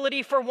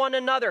responsibility for one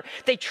another.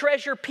 They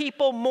treasure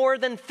people more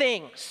than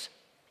things.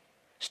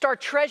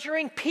 Start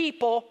treasuring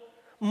people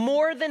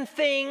more than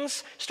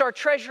things. Start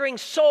treasuring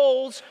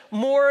souls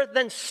more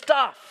than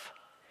stuff.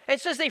 And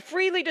it says they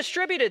freely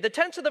distributed. The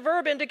tense of the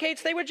verb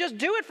indicates they would just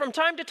do it from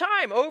time to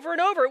time, over and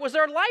over. It was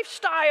their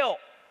lifestyle.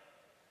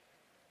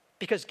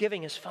 Because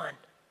giving is fun.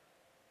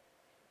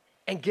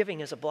 And giving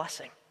is a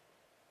blessing.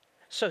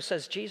 So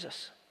says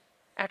Jesus.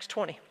 Acts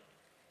 20.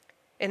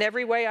 In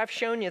every way I've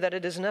shown you that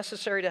it is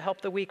necessary to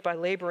help the weak by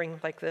laboring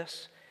like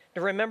this.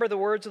 Now remember the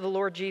words of the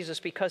Lord Jesus,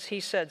 because he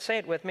said, say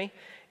it with me,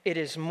 it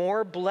is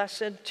more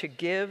blessed to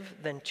give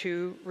than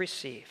to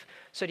receive.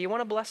 So do you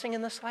want a blessing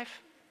in this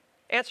life?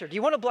 Answer, do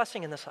you want a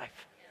blessing in this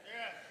life?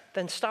 Yes.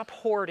 Then stop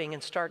hoarding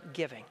and start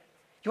giving.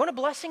 You want a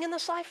blessing in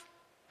this life?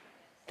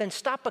 Then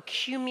stop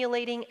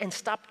accumulating and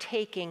stop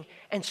taking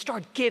and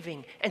start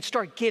giving and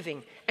start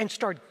giving and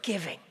start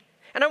giving.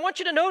 And I want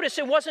you to notice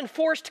it wasn't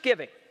forced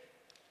giving.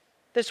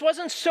 This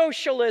wasn't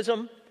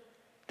socialism.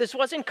 This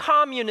wasn't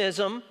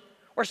communism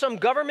or some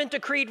government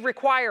decreed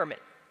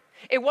requirement.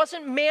 It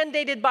wasn't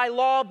mandated by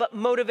law, but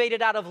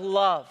motivated out of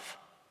love.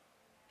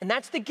 And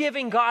that's the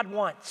giving God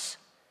wants.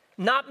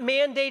 Not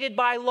mandated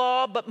by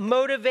law, but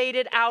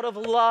motivated out of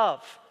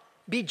love.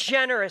 Be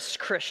generous,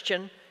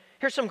 Christian.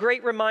 Here's some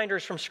great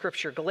reminders from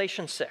Scripture,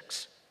 Galatians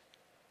 6.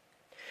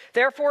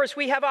 Therefore, as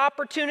we have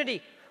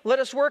opportunity, let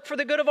us work for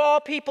the good of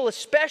all people,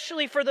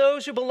 especially for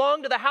those who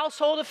belong to the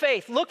household of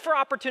faith. Look for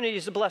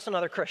opportunities to bless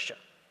another Christian.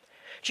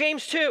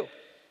 James 2.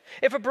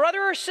 If a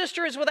brother or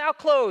sister is without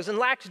clothes and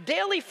lacks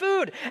daily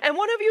food, and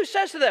one of you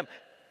says to them,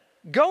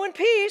 go in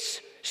peace,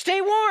 stay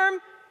warm,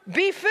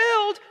 be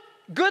filled,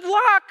 good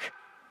luck,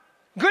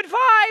 good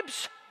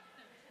vibes,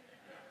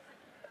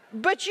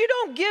 but you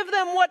don't give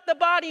them what the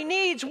body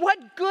needs,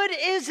 what good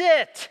is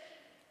it?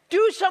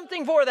 Do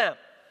something for them.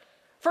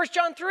 1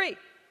 John 3.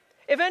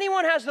 If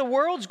anyone has the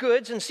world's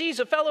goods and sees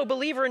a fellow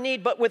believer in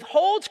need but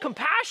withholds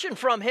compassion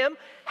from him,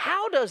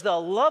 how does the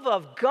love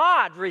of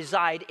God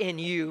reside in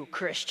you,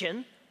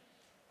 Christian?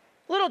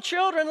 Little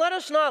children, let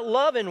us not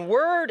love in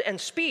word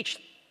and speech.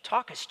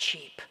 Talk is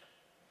cheap,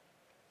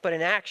 but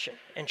in action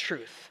and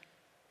truth.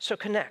 So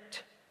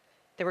connect.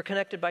 They were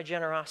connected by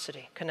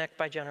generosity. Connect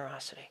by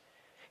generosity.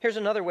 Here's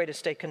another way to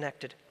stay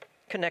connected.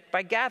 Connect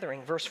by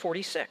gathering, verse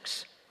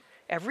 46.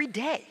 Every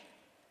day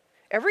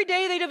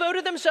they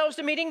devoted themselves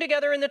to meeting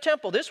together in the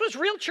temple. This was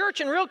real church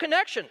and real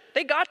connection.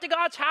 They got to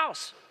God's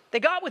house. They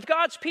got with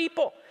God's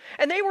people.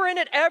 And they were in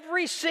it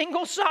every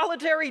single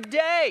solitary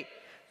day.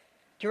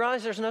 Do you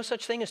realize there's no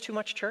such thing as too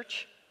much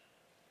church?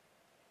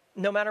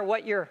 No matter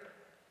what your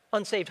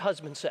unsaved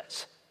husband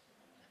says.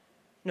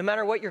 No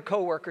matter what your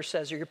coworker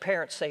says or your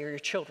parents say or your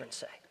children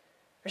say.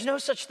 There's no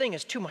such thing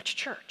as too much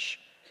church.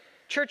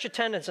 Church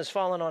attendance has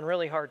fallen on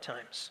really hard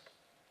times.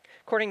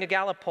 According to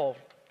Gallup poll,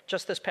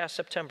 just this past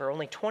September,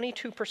 only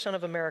 22%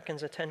 of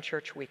Americans attend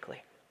church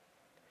weekly.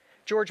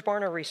 George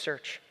Barna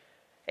research,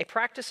 a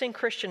practicing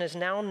Christian is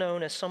now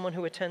known as someone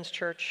who attends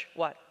church,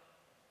 what?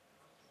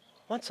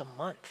 Once a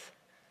month.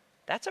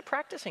 That's a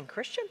practicing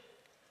Christian?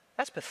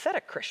 That's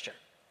pathetic, Christian.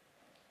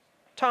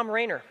 Tom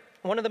Rainer,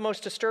 one of the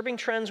most disturbing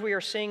trends we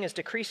are seeing is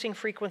decreasing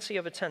frequency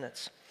of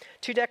attendance.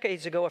 2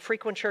 decades ago, a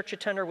frequent church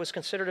attender was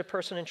considered a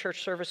person in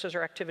church services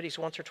or activities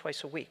once or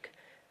twice a week.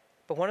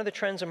 But one of the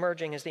trends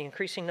emerging is the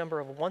increasing number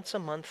of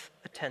once-a-month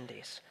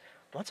attendees.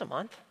 Once a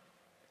month?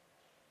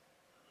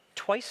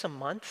 Twice a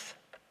month?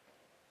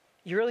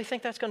 You really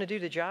think that's going to do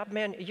the job?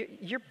 Man,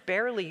 you're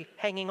barely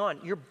hanging on.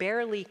 You're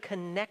barely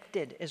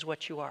connected is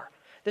what you are.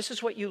 This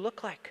is what you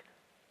look like.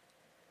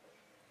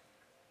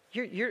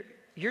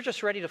 You're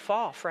just ready to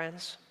fall,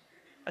 friends.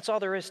 That's all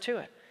there is to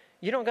it.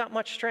 You don't got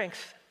much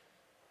strength.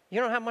 You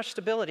don't have much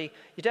stability.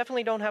 You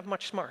definitely don't have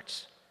much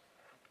smarts.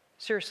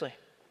 Seriously,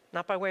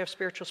 not by way of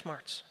spiritual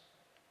smarts.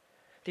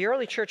 The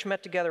early church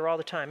met together all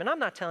the time. And I'm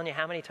not telling you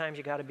how many times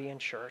you got to be in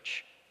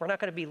church. We're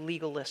not going to be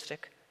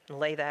legalistic and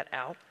lay that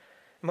out.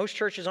 Most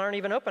churches aren't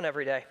even open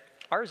every day.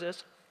 Ours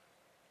is.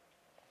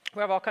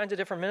 We have all kinds of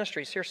different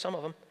ministries. Here's some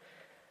of them.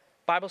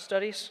 Bible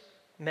studies,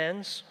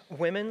 men's,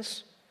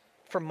 women's.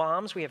 For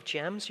moms, we have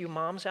gems. You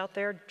moms out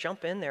there,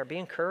 jump in there, be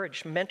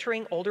encouraged.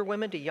 Mentoring older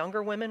women to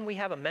younger women. We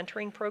have a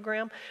mentoring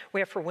program. We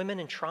have for women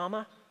in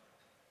trauma.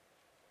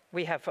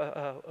 We have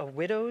a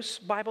widow's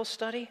Bible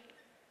study.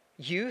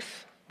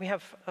 Youth. We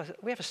have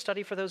a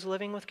study for those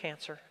living with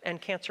cancer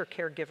and cancer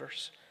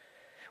caregivers.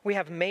 We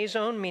have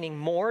Maison, meaning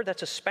more.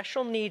 That's a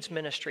special needs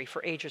ministry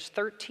for ages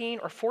 13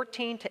 or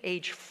 14 to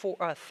age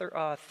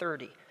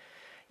 30.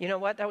 You know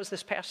what? That was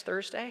this past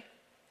Thursday.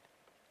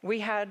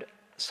 We had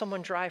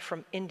someone drive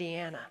from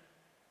Indiana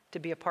to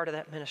be a part of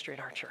that ministry at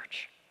our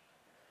church.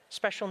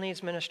 Special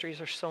needs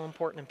ministries are so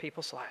important in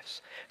people's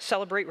lives.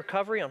 Celebrate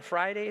Recovery on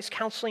Fridays,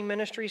 counseling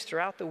ministries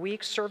throughout the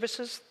week,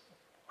 services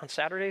on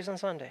Saturdays and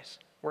Sundays.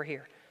 We're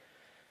here.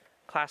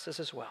 Classes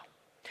as well.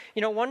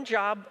 You know, one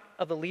job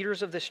of the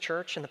leaders of this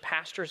church and the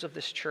pastors of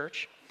this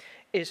church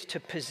is to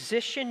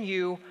position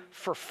you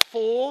for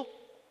full,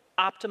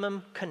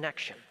 optimum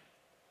connection.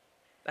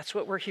 That's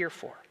what we're here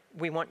for.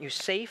 We want you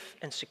safe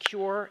and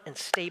secure and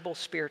stable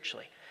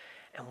spiritually.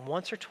 And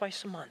once or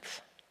twice a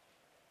month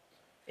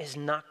is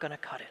not going to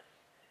cut it.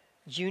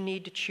 You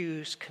need to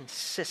choose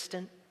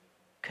consistent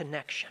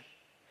connection.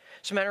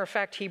 As a matter of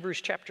fact,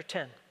 Hebrews chapter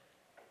 10.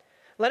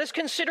 Let us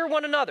consider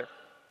one another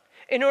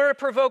in order to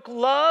provoke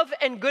love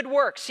and good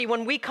works. See,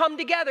 when we come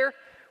together,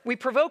 we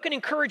provoke and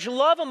encourage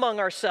love among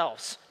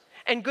ourselves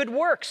and good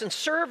works and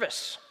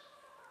service.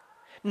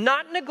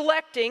 Not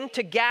neglecting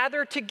to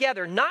gather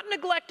together. Not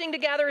neglecting to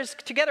gather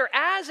together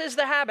as is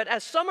the habit,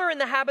 as some are in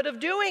the habit of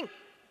doing.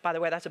 By the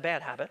way, that's a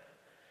bad habit.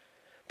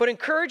 But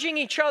encouraging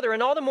each other,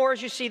 and all the more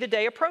as you see the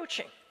day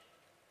approaching.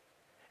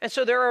 And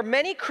so there are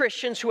many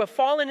Christians who have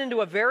fallen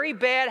into a very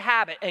bad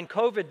habit, and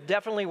COVID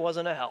definitely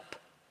wasn't a help.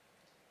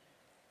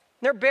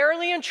 They're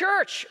barely in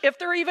church, if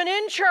they're even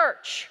in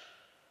church.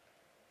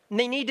 And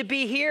they need to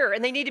be here,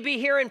 and they need to be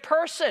here in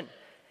person.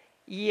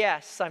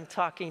 Yes, I'm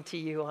talking to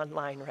you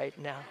online right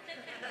now.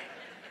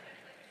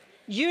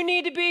 You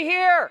need to be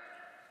here.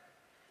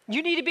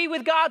 You need to be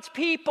with God's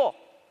people.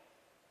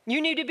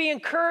 You need to be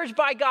encouraged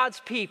by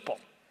God's people.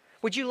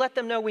 Would you let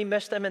them know we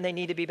miss them and they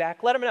need to be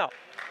back? Let them know.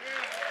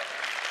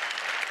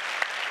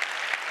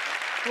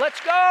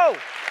 Let's go.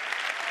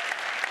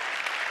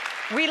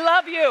 We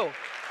love you.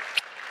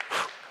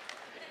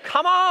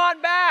 Come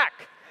on back.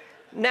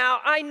 Now,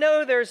 I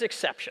know there's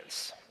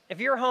exceptions. If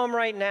you're home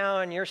right now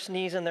and you're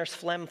sneezing, there's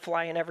phlegm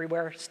flying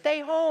everywhere, stay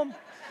home.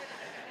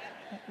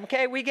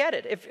 Okay, we get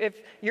it. If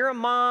you're a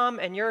mom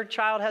and your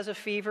child has a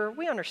fever,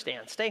 we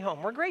understand. Stay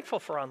home. We're grateful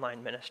for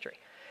online ministry.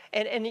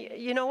 And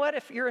you know what?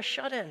 If you're a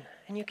shut-in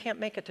and you can't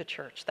make it to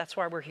church, that's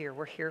why we're here.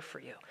 We're here for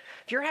you.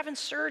 If you're having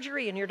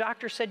surgery and your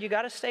doctor said you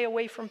got to stay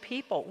away from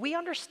people, we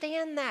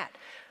understand that.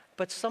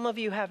 But some of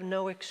you have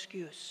no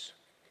excuse.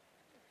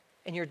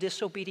 And you're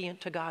disobedient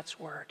to God's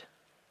word.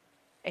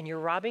 And you're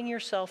robbing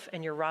yourself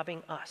and you're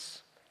robbing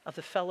us of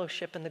the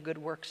fellowship and the good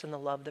works and the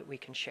love that we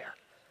can share.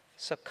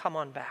 So come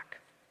on back.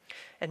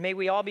 And may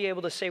we all be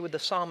able to say with the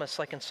psalmist,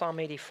 like in Psalm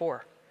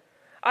 84,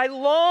 I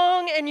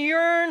long and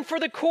yearn for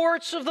the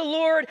courts of the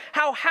Lord.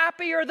 How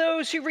happy are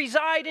those who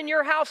reside in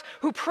your house,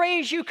 who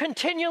praise you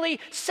continually.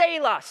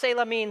 Selah.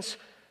 Selah means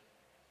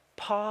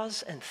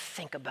pause and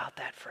think about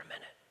that for a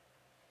minute.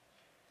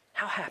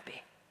 How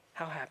happy,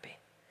 how happy.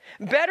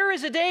 Better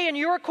is a day in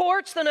your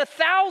courts than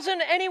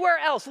 1,000 anywhere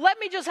else. Let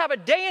me just have a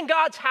day in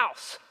God's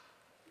house.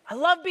 I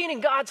love being in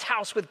God's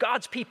house with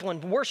God's people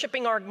and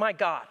worshiping my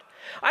God.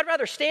 I'd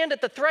rather stand at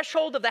the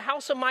threshold of the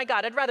house of my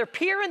God. I'd rather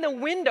peer in the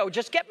window,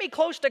 just get me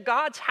close to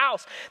God's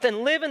house,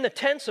 than live in the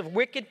tents of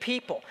wicked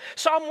people.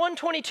 Psalm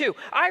 122,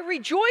 I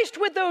rejoiced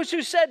with those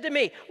who said to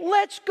me,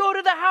 let's go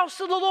to the house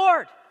of the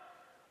Lord.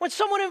 When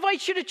someone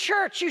invites you to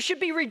church, you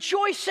should be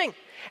rejoicing.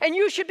 And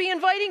you should be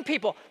inviting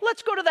people.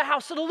 Let's go to the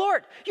house of the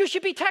Lord. You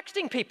should be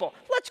texting people.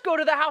 Let's go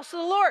to the house of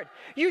the Lord.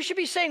 You should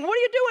be saying, what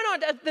are you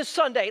doing on this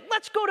Sunday?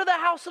 Let's go to the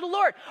house of the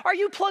Lord. Are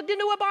you plugged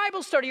into a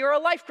Bible study or a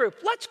life group?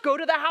 Let's go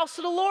to the house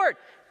of the Lord.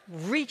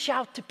 Reach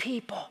out to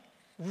people.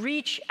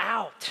 Reach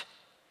out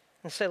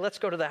and say, let's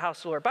go to the house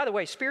of the Lord. By the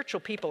way, spiritual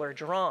people are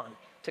drawn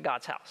to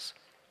God's house.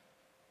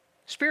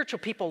 Spiritual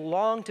people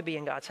long to be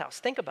in God's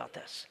house. Think about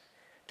this.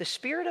 The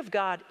Spirit of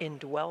God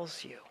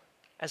indwells you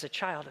as a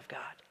child of God.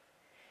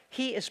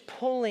 He is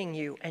pulling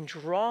you and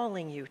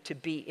drawing you to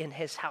be in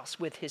his house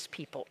with his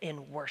people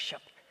in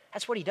worship.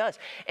 That's what he does.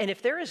 And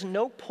if there is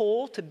no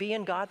pull to be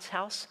in God's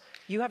house,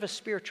 you have a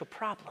spiritual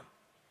problem.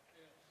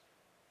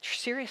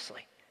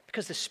 Seriously.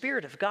 Because the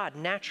Spirit of God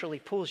naturally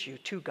pulls you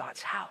to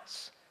God's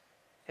house.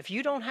 If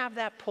you don't have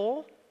that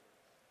pull,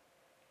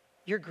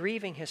 you're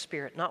grieving his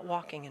Spirit, not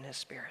walking in his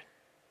Spirit,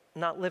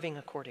 not living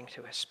according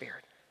to his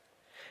Spirit.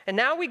 And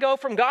now we go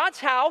from God's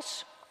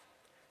house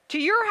to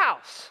your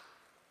house.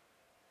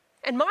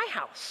 And my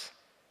house.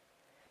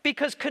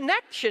 Because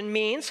connection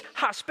means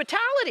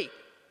hospitality.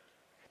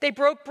 They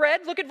broke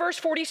bread, look at verse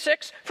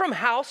 46, from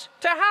house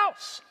to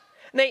house.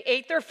 And they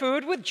ate their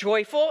food with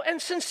joyful and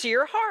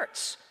sincere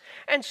hearts.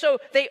 And so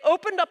they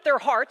opened up their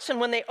hearts, and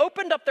when they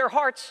opened up their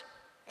hearts,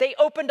 they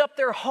opened up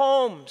their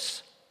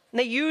homes. And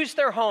they used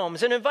their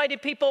homes and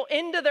invited people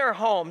into their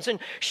homes and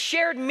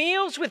shared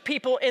meals with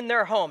people in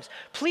their homes.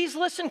 Please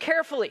listen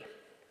carefully.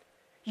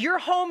 Your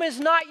home is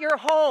not your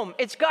home,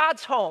 it's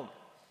God's home.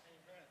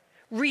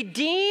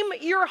 Redeem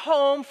your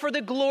home for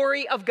the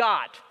glory of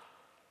God.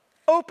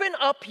 Open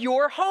up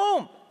your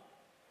home.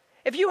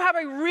 If you have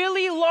a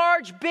really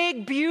large,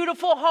 big,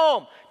 beautiful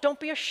home,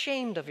 don't be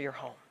ashamed of your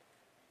home.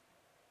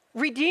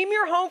 Redeem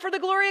your home for the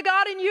glory of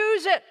God and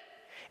use it.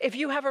 If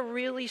you have a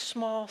really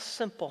small,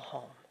 simple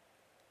home,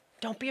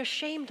 don't be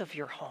ashamed of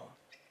your home.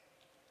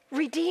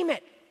 Redeem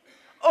it.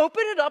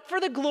 Open it up for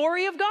the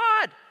glory of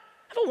God.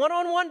 Have a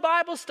one-on-one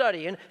Bible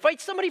study.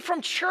 Invite somebody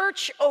from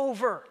church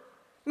over.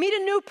 Meet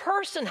a new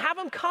person. Have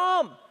them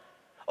come.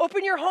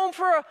 Open your home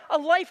for a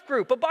life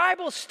group, a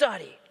Bible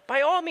study.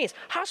 By all means,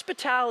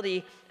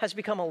 hospitality has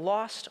become a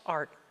lost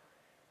art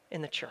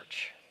in the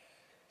church,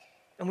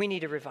 and we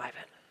need to revive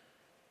it.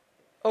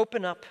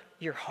 Open up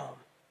your home.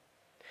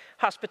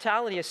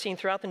 Hospitality is seen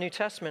throughout the New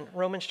Testament,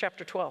 Romans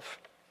chapter 12.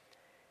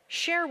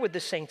 Share with the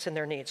saints in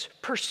their needs.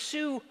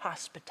 Pursue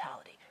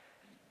hospitality.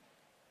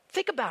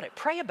 Think about it.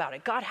 Pray about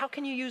it. God, how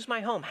can you use my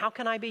home? How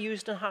can I be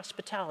used in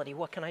hospitality?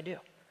 What can I do?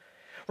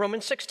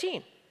 Romans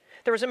 16.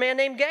 There was a man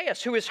named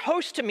Gaius who is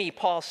host to me,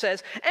 Paul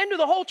says, and to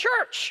the whole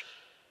church.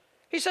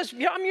 He says,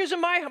 yeah, I'm using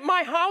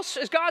my house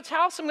as God's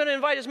house. I'm going to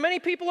invite as many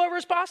people over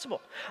as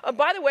possible.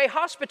 By the way,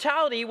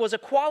 hospitality was a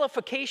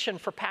qualification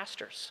for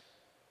pastors.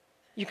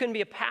 You couldn't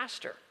be a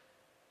pastor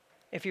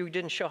if you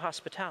didn't show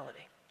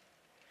hospitality.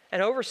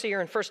 An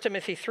overseer in 1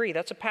 Timothy 3,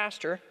 that's a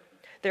pastor.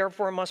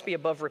 Therefore, must be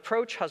above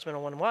reproach, husband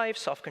of one wife,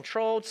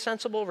 self-controlled,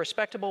 sensible,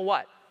 respectable,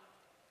 what?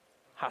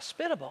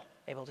 Hospitable,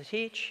 able to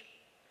teach.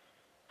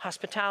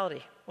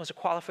 Hospitality was a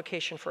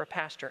qualification for a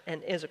pastor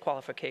and is a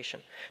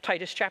qualification.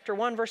 Titus chapter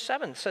 1, verse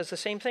 7 says the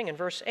same thing in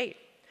verse 8.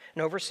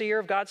 An overseer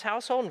of God's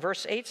household, in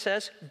verse 8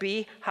 says,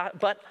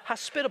 but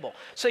hospitable.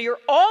 So you're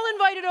all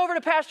invited over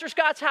to Pastor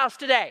Scott's house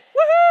today.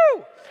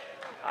 Woohoo!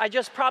 I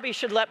just probably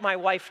should let my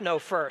wife know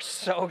first,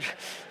 so...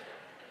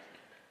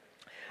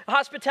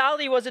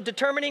 Hospitality was a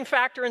determining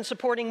factor in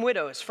supporting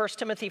widows, 1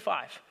 Timothy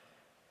 5.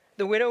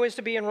 The widow is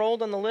to be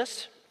enrolled on the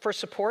list for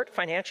support,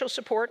 financial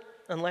support,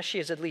 unless she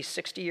is at least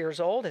 60 years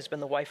old, has been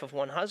the wife of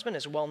one husband,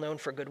 is well known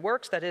for good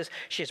works. That is,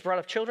 she has brought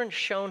up children,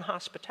 shown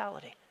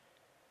hospitality.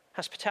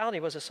 Hospitality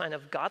was a sign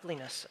of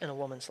godliness in a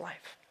woman's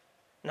life,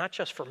 not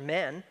just for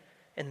men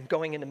and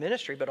going into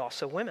ministry, but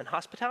also women.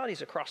 Hospitality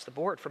is across the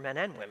board for men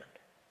and women.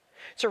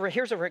 So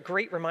here's a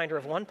great reminder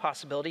of one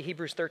possibility,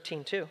 Hebrews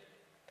 13:2.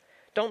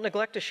 Don't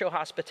neglect to show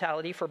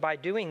hospitality, for by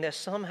doing this,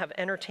 some have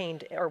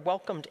entertained or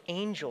welcomed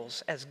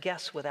angels as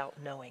guests without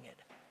knowing it.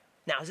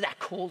 Now, is that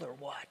cool or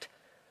what?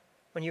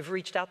 When you've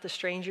reached out to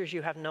strangers,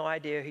 you have no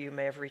idea who you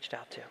may have reached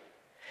out to.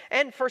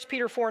 And 1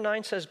 Peter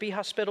 4:9 says, be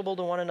hospitable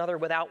to one another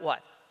without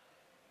what?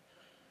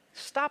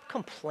 Stop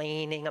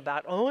complaining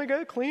about, oh, I got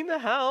to clean the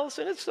house,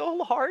 and it's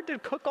so hard to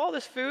cook all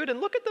this food,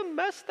 and look at the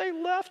mess they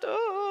left.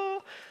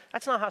 Oh,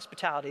 that's not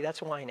hospitality,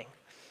 that's whining.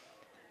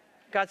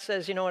 God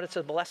says, you know what, it's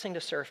a blessing to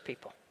serve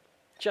people.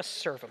 Just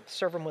serve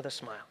them with a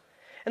smile.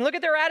 And look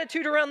at their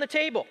attitude around the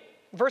table.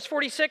 Verse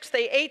 46,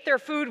 they ate their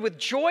food with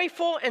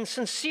joyful and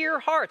sincere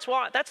hearts.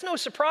 Well, that's no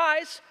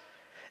surprise.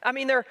 I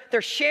mean,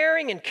 they're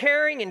sharing and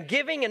caring and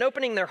giving and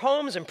opening their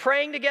homes and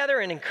praying together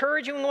and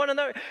encouraging one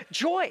another.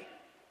 Joy.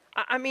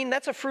 I mean,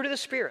 that's a fruit of the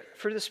Spirit.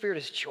 Fruit of the Spirit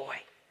is joy.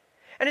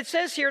 And it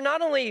says here,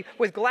 not only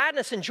with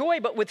gladness and joy,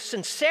 but with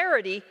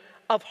sincerity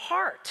of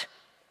heart.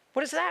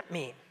 What does that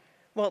mean?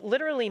 Well, it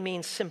literally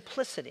means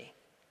simplicity.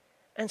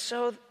 And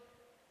so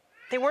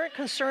they weren't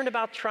concerned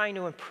about trying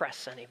to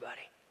impress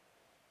anybody.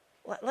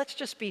 Let's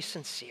just be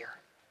sincere.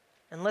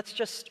 And let's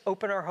just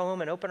open our home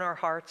and open our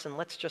hearts and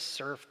let's just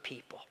serve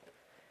people.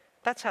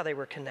 That's how they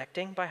were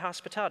connecting, by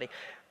hospitality.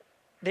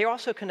 They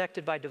also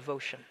connected by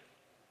devotion.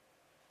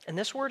 And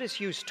this word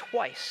is used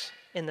twice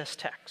in this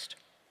text.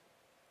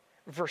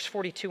 Verse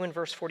 42 and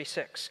verse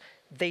 46.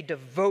 They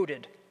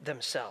devoted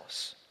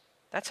themselves.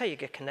 That's how you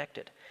get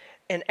connected.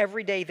 And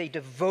every day they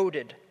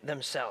devoted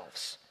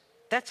themselves.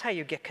 That's how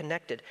you get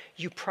connected.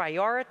 You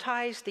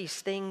prioritize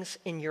these things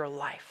in your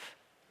life.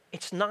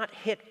 It's not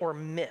hit or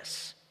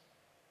miss.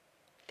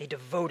 They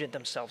devoted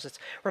themselves. It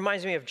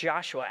reminds me of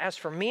Joshua. As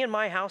for me and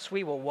my house,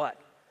 we will what?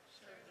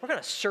 We're going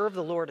to serve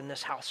the Lord in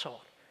this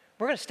household.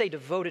 We're going to stay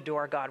devoted to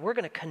our God. We're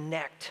going to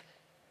connect.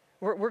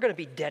 We're going to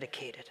be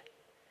dedicated.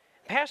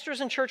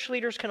 Pastors and church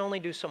leaders can only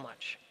do so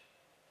much.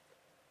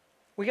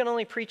 We can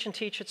only preach and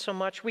teach it so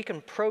much. We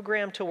can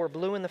program till we're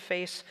blue in the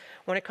face.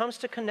 When it comes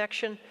to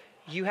connection,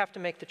 you have to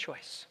make the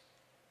choice.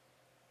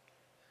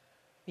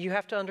 You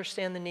have to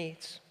understand the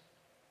needs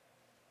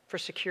for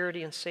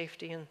security and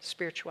safety and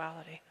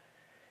spirituality.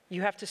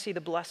 You have to see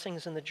the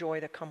blessings and the joy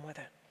that come with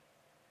it.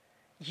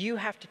 You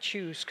have to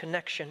choose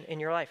connection in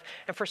your life.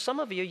 And for some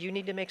of you, you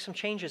need to make some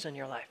changes in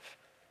your life.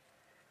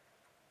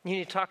 You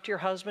need to talk to your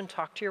husband,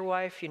 talk to your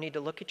wife. You need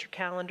to look at your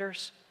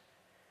calendars.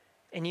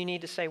 And you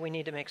need to say, we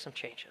need to make some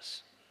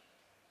changes.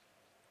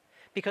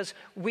 Because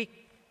we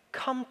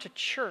come to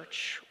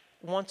church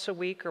once a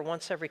week or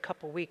once every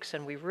couple weeks,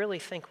 and we really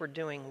think we're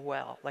doing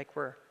well, like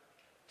we're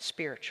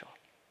spiritual.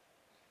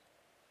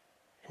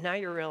 And now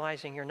you're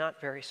realizing you're not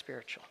very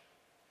spiritual.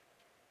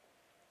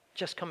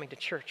 Just coming to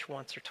church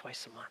once or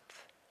twice a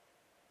month.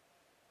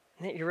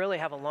 And you really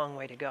have a long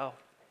way to go.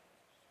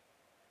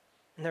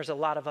 And there's a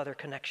lot of other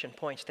connection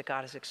points that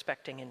God is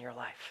expecting in your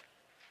life.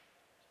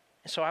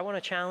 And so I want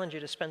to challenge you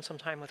to spend some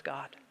time with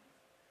God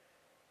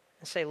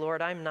and say,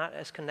 Lord, I'm not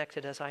as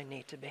connected as I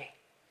need to be.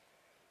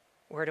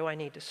 Where do I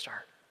need to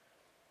start?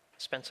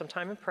 Spend some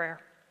time in prayer.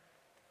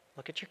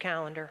 Look at your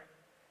calendar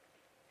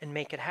and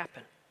make it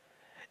happen.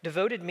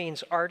 Devoted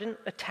means ardent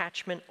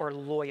attachment or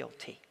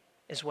loyalty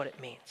is what it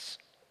means.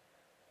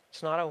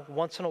 It's not a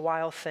once in a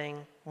while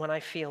thing when I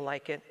feel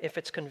like it. If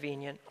it's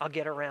convenient, I'll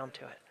get around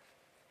to it.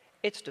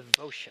 It's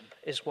devotion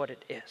is what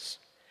it is.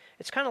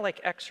 It's kind of like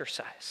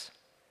exercise.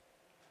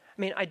 I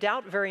mean, I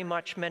doubt very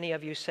much many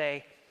of you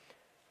say,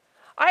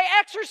 I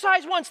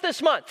exercise once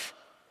this month.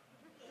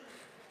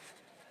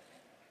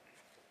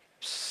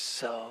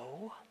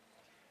 So,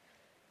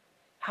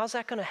 how's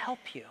that going to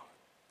help you?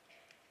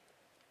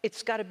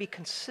 It's got to be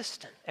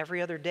consistent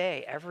every other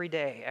day,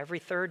 every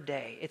third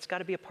day. It's got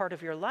to be a part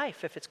of your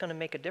life if it's going to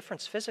make a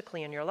difference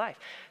physically in your life.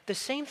 The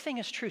same thing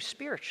is true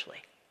spiritually.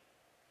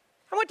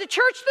 I went to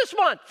church this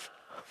month.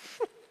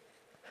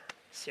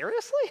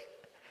 Seriously?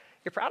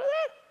 You're proud of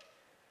that?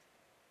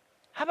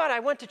 How about I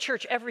went to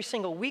church every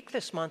single week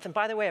this month, and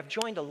by the way, I've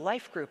joined a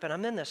life group, and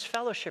I'm in this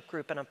fellowship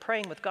group, and I'm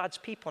praying with God's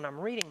people, and I'm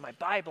reading my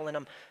Bible,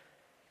 and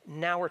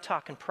now we're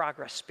talking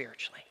progress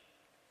spiritually.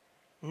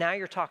 Now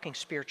you're talking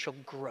spiritual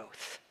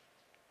growth.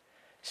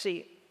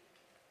 See,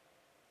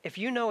 if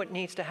you know it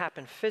needs to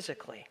happen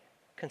physically,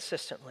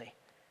 consistently,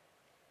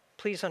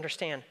 please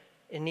understand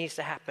it needs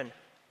to happen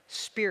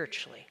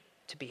spiritually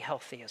to be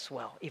healthy as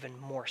well, even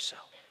more so.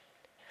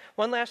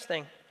 One last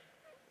thing,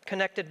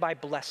 connected by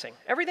blessing.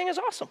 Everything is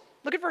awesome.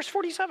 Look at verse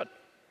 47.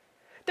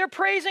 They're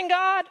praising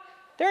God.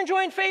 They're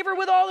enjoying favor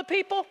with all the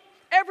people.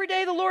 Every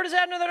day the Lord is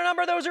adding to the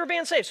number of those who are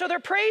being saved. So they're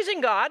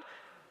praising God.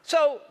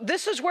 So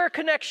this is where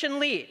connection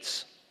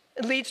leads.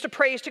 It leads to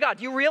praise to God.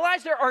 Do you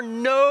realize there are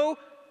no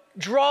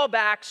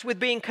drawbacks with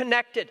being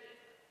connected?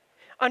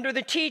 Under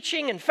the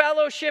teaching and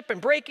fellowship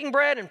and breaking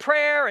bread and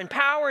prayer and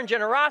power and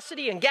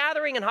generosity and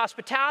gathering and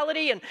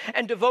hospitality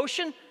and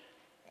devotion,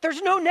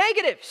 there's no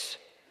negatives.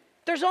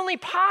 There's only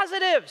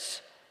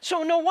positives.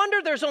 So no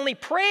wonder there's only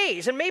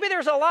praise. And maybe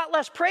there's a lot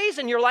less praise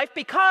in your life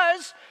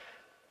because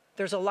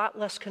there's a lot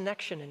less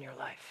connection in your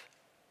life.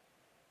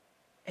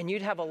 And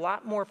you'd have a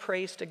lot more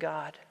praise to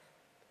God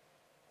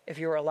if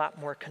you were a lot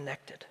more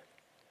connected.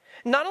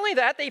 Not only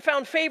that, they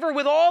found favor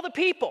with all the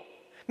people,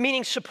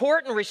 meaning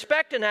support and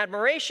respect and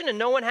admiration, and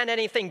no one had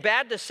anything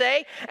bad to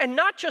say, and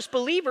not just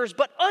believers,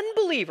 but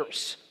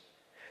unbelievers.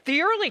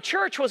 The early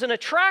church was an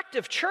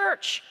attractive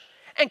church,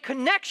 and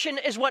connection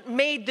is what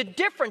made the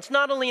difference,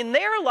 not only in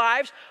their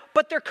lives,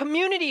 but their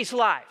community's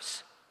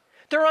lives.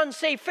 Their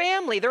unsaved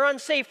family, their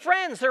unsaved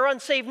friends, their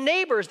unsaved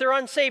neighbors, their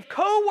unsaved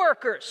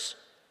co-workers.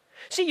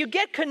 See, you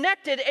get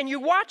connected and you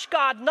watch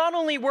God not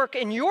only work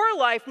in your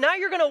life, now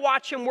you're going to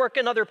watch him work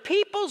in other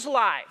people's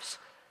lives.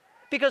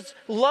 Because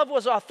love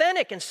was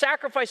authentic and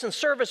sacrifice and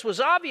service was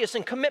obvious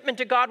and commitment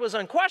to God was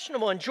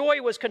unquestionable and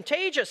joy was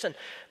contagious. And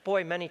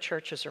boy, many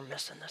churches are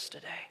missing this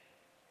today.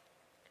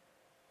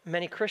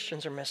 Many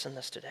Christians are missing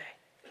this today.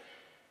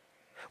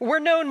 We're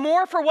known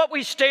more for what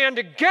we stand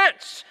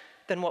against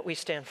than what we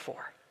stand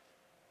for.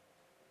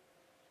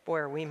 Boy,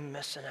 are we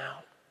missing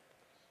out.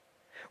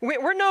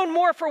 We're known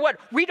more for what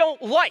we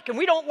don't like, and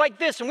we don't like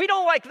this, and we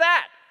don't like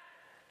that,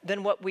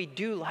 than what we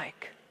do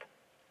like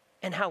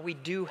and how we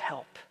do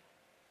help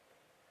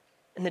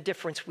and the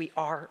difference we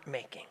are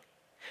making.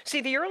 See,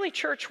 the early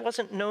church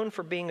wasn't known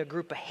for being a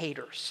group of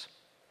haters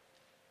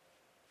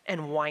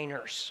and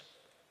whiners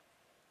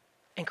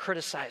and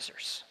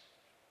criticizers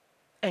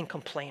and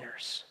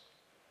complainers.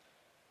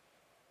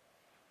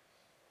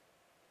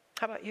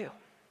 How about you?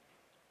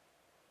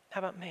 How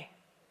about me?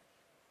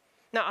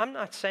 Now, I'm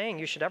not saying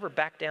you should ever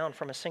back down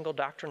from a single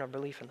doctrine or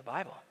belief in the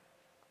Bible.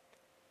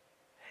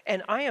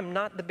 And I am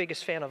not the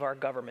biggest fan of our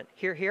government.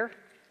 Hear, hear?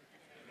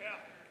 Yeah.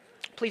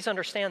 Please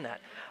understand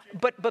that.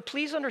 But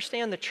please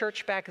understand the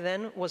church back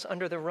then was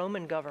under the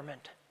Roman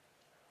government,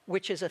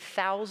 which is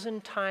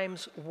 1,000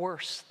 times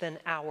worse than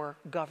our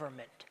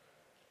government.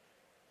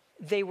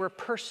 They were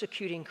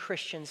persecuting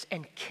Christians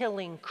and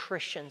killing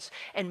Christians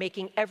and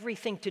making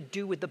everything to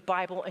do with the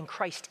Bible and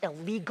Christ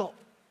illegal.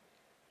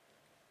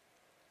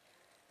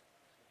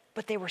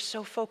 But they were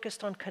so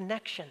focused on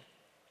connection.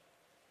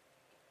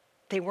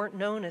 They weren't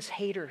known as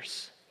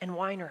haters and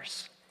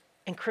whiners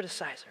and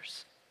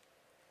criticizers.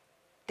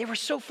 They were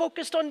so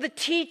focused on the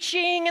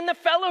teaching and the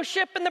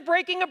fellowship and the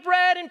breaking of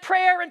bread and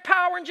prayer and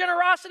power and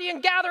generosity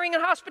and gathering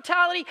and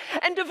hospitality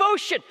and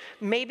devotion.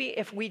 Maybe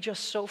if we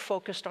just so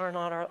focused on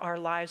our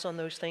lives on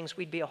those things,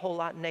 we'd be a whole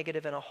lot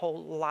negative and a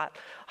whole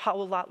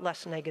lot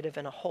less negative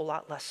and a whole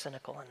lot less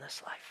cynical in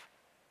this life.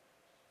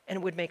 And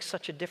it would make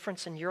such a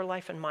difference in your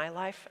life and my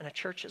life and a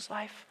church's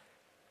life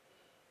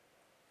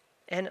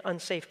and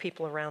unsaved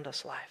people around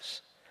us'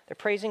 lives. They're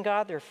praising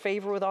God, they're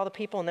favor with all the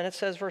people, and then it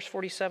says, verse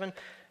 47,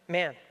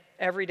 man,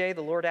 every day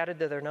the Lord added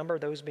to their number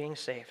those being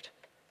saved.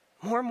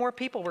 More and more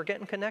people were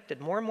getting connected.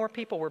 More and more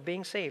people were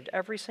being saved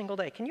every single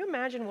day. Can you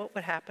imagine what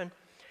would happen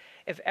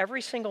if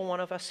every single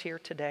one of us here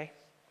today,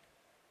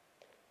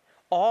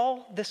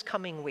 all this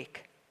coming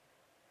week,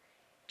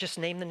 just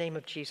named the name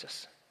of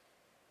Jesus,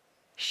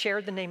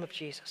 shared the name of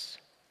Jesus,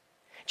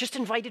 just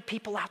invited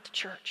people out to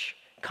church,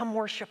 come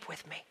worship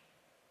with me,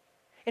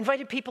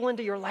 invited people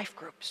into your life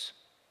groups,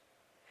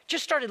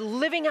 just started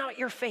living out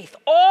your faith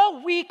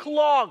all week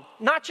long,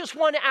 not just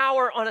 1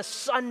 hour on a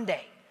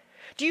Sunday.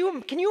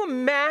 Can you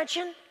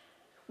imagine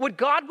what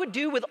God would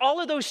do with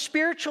all of those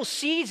spiritual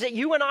seeds that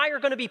you and I are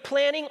going to be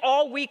planting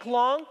all week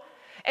long,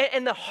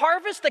 and the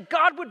harvest that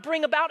God would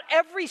bring about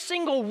every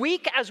single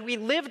week as we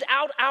lived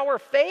out our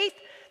faith,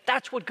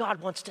 that's what God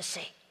wants to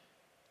see.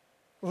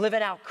 Live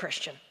it out,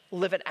 Christian.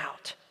 Live it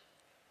out.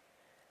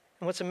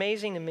 And what's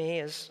amazing to me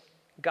is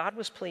God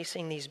was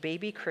placing these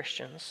baby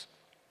Christians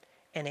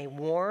in a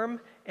warm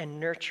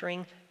and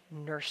nurturing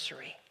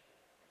nursery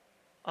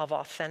of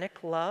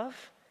authentic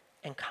love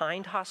and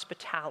kind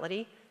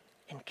hospitality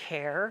and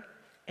care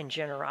and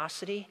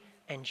generosity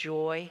and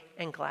joy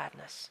and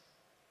gladness.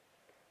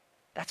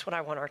 That's what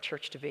I want our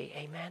church to be,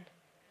 amen?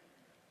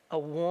 A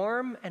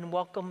warm and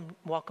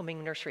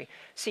welcoming nursery.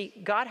 See,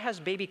 God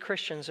has baby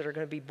Christians that are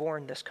going to be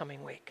born this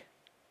coming week.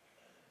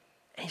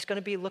 And he's going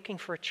to be looking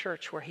for a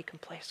church where he can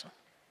place them.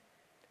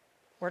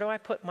 Where do I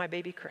put my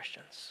baby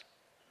Christians?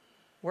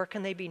 Where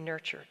can they be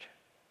nurtured?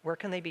 Where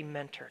can they be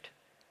mentored?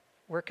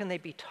 Where can they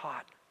be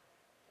taught?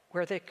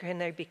 Can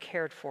they be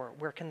cared for?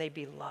 Where can they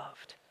be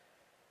loved?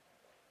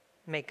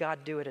 May God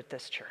do it at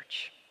this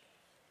church.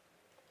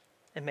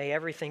 And may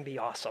everything be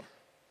awesome.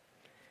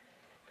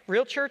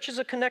 Real church is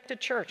a connected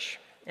church,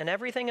 and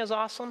everything is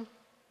awesome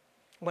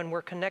when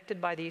we're connected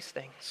by these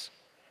things: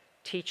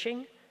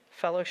 teaching,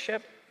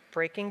 fellowship,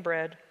 breaking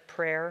bread,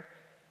 prayer,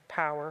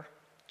 power,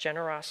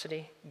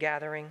 generosity,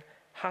 gathering,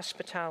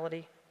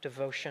 hospitality,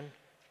 devotion,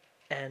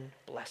 and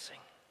blessing.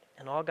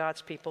 And all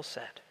God's people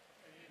said,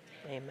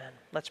 amen.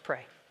 Let's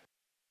pray.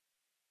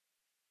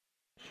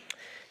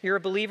 You're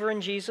a believer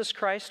in Jesus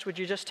Christ. Would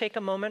you just take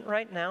a moment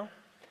right now?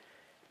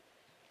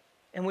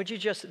 And would you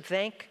just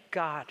thank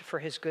God for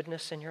his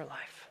goodness in your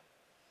life?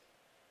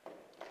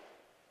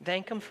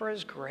 Thank him for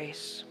his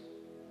grace.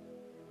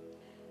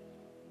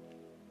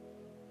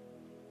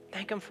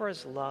 Thank him for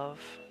his love.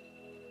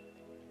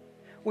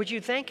 Would you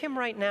thank him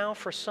right now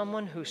for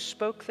someone who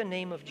spoke the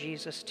name of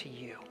Jesus to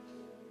you?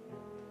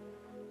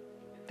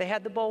 They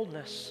had the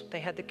boldness. They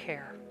had the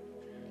care.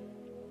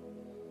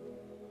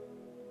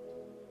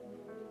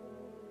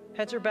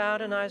 Heads are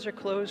bowed and eyes are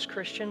closed,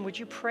 Christian. Would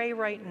you pray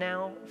right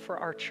now for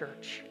our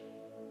church?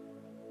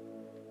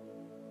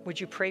 Would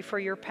you pray for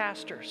your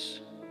pastors,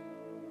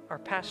 our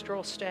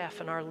pastoral staff,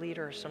 and our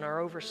leaders and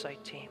our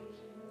oversight team?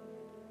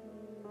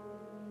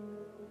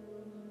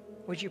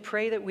 Would you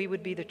pray that we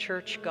would be the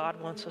church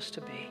God wants us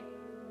to be?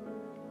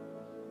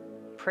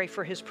 Pray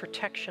for his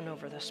protection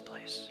over this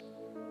place.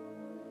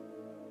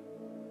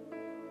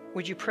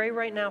 Would you pray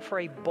right now for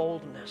a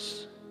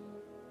boldness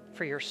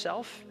for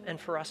yourself and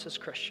for us as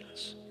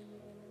Christians?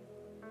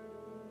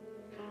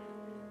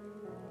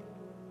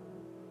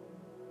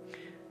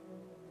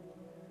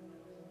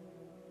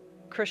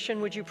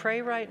 Christian, would you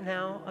pray right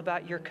now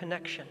about your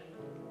connection?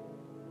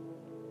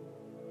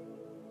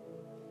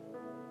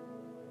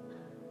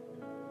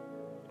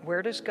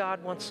 Where does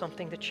God want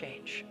something to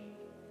change?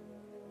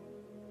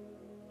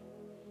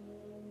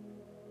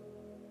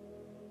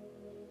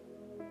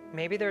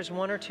 Maybe there's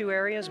 1 or 2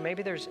 areas,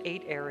 maybe there's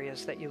 8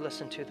 areas that you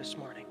listened to this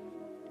morning.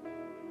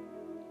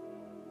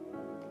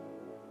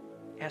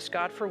 Ask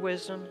God for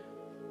wisdom.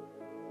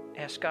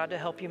 Ask God to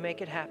help you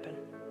make it happen.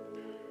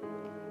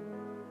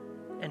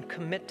 And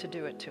commit to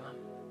do it to him.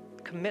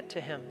 Commit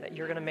to him that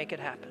you're going to make it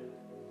happen.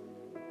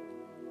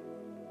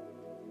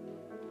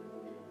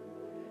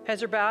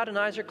 Heads are bowed and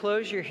eyes are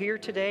closed. You're here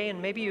today and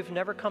maybe you've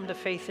never come to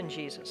faith in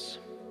Jesus.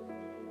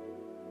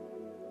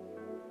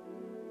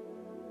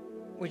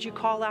 Would you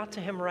call out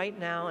to him right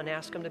now and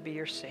ask him to be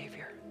your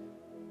Savior?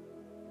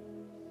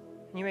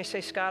 And you may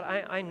say, Scott,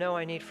 I know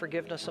I need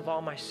forgiveness of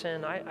all my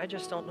sin. I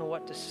just don't know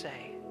what to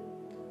say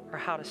or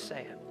how to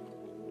say it.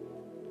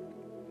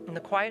 In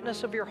the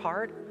quietness of your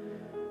heart,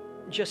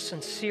 just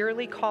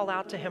sincerely call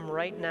out to him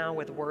right now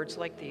with words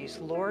like these.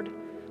 Lord,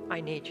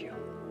 I need you.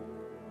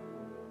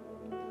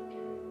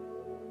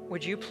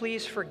 Would you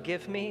please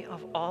forgive me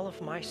of all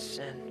of my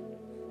sin?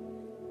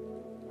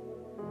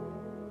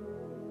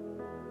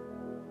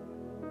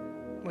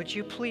 Would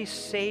you please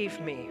save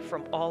me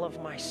from all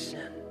of my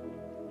sin?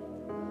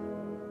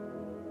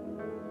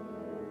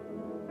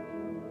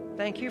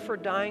 Thank you for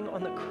dying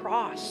on the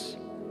cross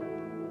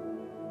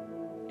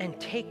and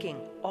taking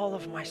all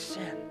of my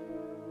sin.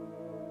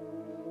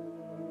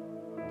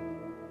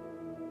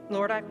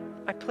 Lord, I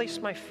place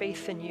my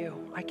faith in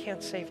you. I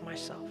can't save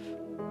myself.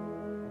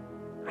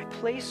 I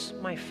place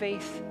my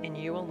faith in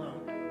you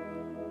alone.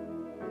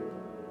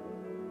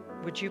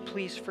 Would you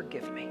please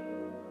forgive me?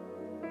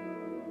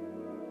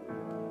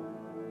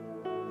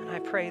 And I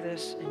pray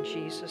this in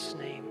Jesus'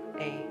 name.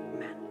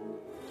 Amen.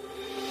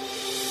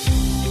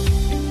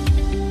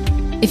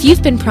 If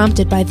you've been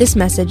prompted by this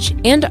message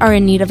and are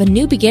in need of a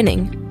new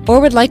beginning, or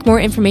would like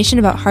more information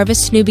about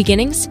Harvest New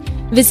Beginnings,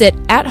 visit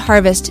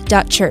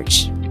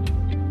 @harvest.church.